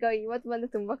 ಬಟ್ ಈಗ ಇವತ್ತು ಬಂದು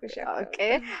ತುಂಬಾ ಖುಷಿ. ಓಕೆ,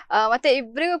 ಮತ್ತೆ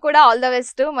ಇಬ್ರಿಗೂ ಕೂಡ ಆಲ್ ದ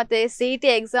ಬೆಸ್ಟ್. ಮತ್ತೆ CET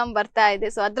ಎಕ್ಸಾಮ್ ಬರ್ತಾ ಇದೆ,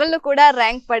 ಸೊ ಅದ್ರಲ್ಲೂ ಕೂಡ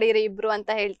ರ್ಯಾಂಕ್ ಪಡೀರಿ ಇಬ್ರು ಅಂತ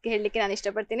ಹೇಳಲಿಕ್ಕೆ ನಾನು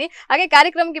ಇಷ್ಟಪಡ್ತೀನಿ. ಹಾಗೆ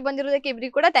ಕಾರ್ಯಕ್ರಮಕ್ಕೆ ಬಂದಿರೋದಕ್ಕೆ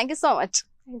ಇಬ್ರಿಗೂ ಕೂಡ ಥ್ಯಾಂಕ್ ಯು ಸೋ ಮಚ್.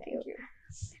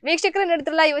 ವೀಕ್ಷಕರು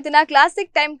ನೋಡಿದ್ರಲ್ಲ, ಇವತ್ತಿನ ಕ್ಲಾಸಿಕ್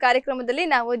ಟೈಮ್ ಕಾರ್ಯಕ್ರಮದಲ್ಲಿ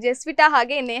ನಾವು ಜಸ್ವಿತಾ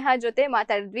ಹಾಗೆ ನೇಹಾ ಜೊತೆ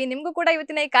ಮಾತಾಡಿದ್ವಿ. ನಿಮ್ಗೂ ಕೂಡ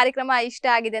ಇವತ್ತಿನ ಈ ಕಾರ್ಯಕ್ರಮ ಇಷ್ಟ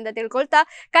ಆಗಿದೆ ಅಂತ ತಿಳ್ಕೊಳ್ತಾ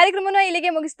ಕಾರ್ಯಕ್ರಮನ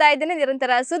ಇಲ್ಲಿಗೆ ಮುಗಿಸ್ತಾ ಇದ್ದೇನೆ.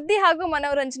 ನಿರಂತರ ಸುದ್ದಿ ಹಾಗೂ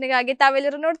ಮನೋರಂಜನೆಗಾಗಿ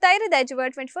ತಾವೆಲ್ಲರೂ ನೋಡ್ತಾ ಇರಿ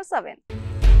ದೈಜಿವರ್ಲ್ಡ್ 24/7.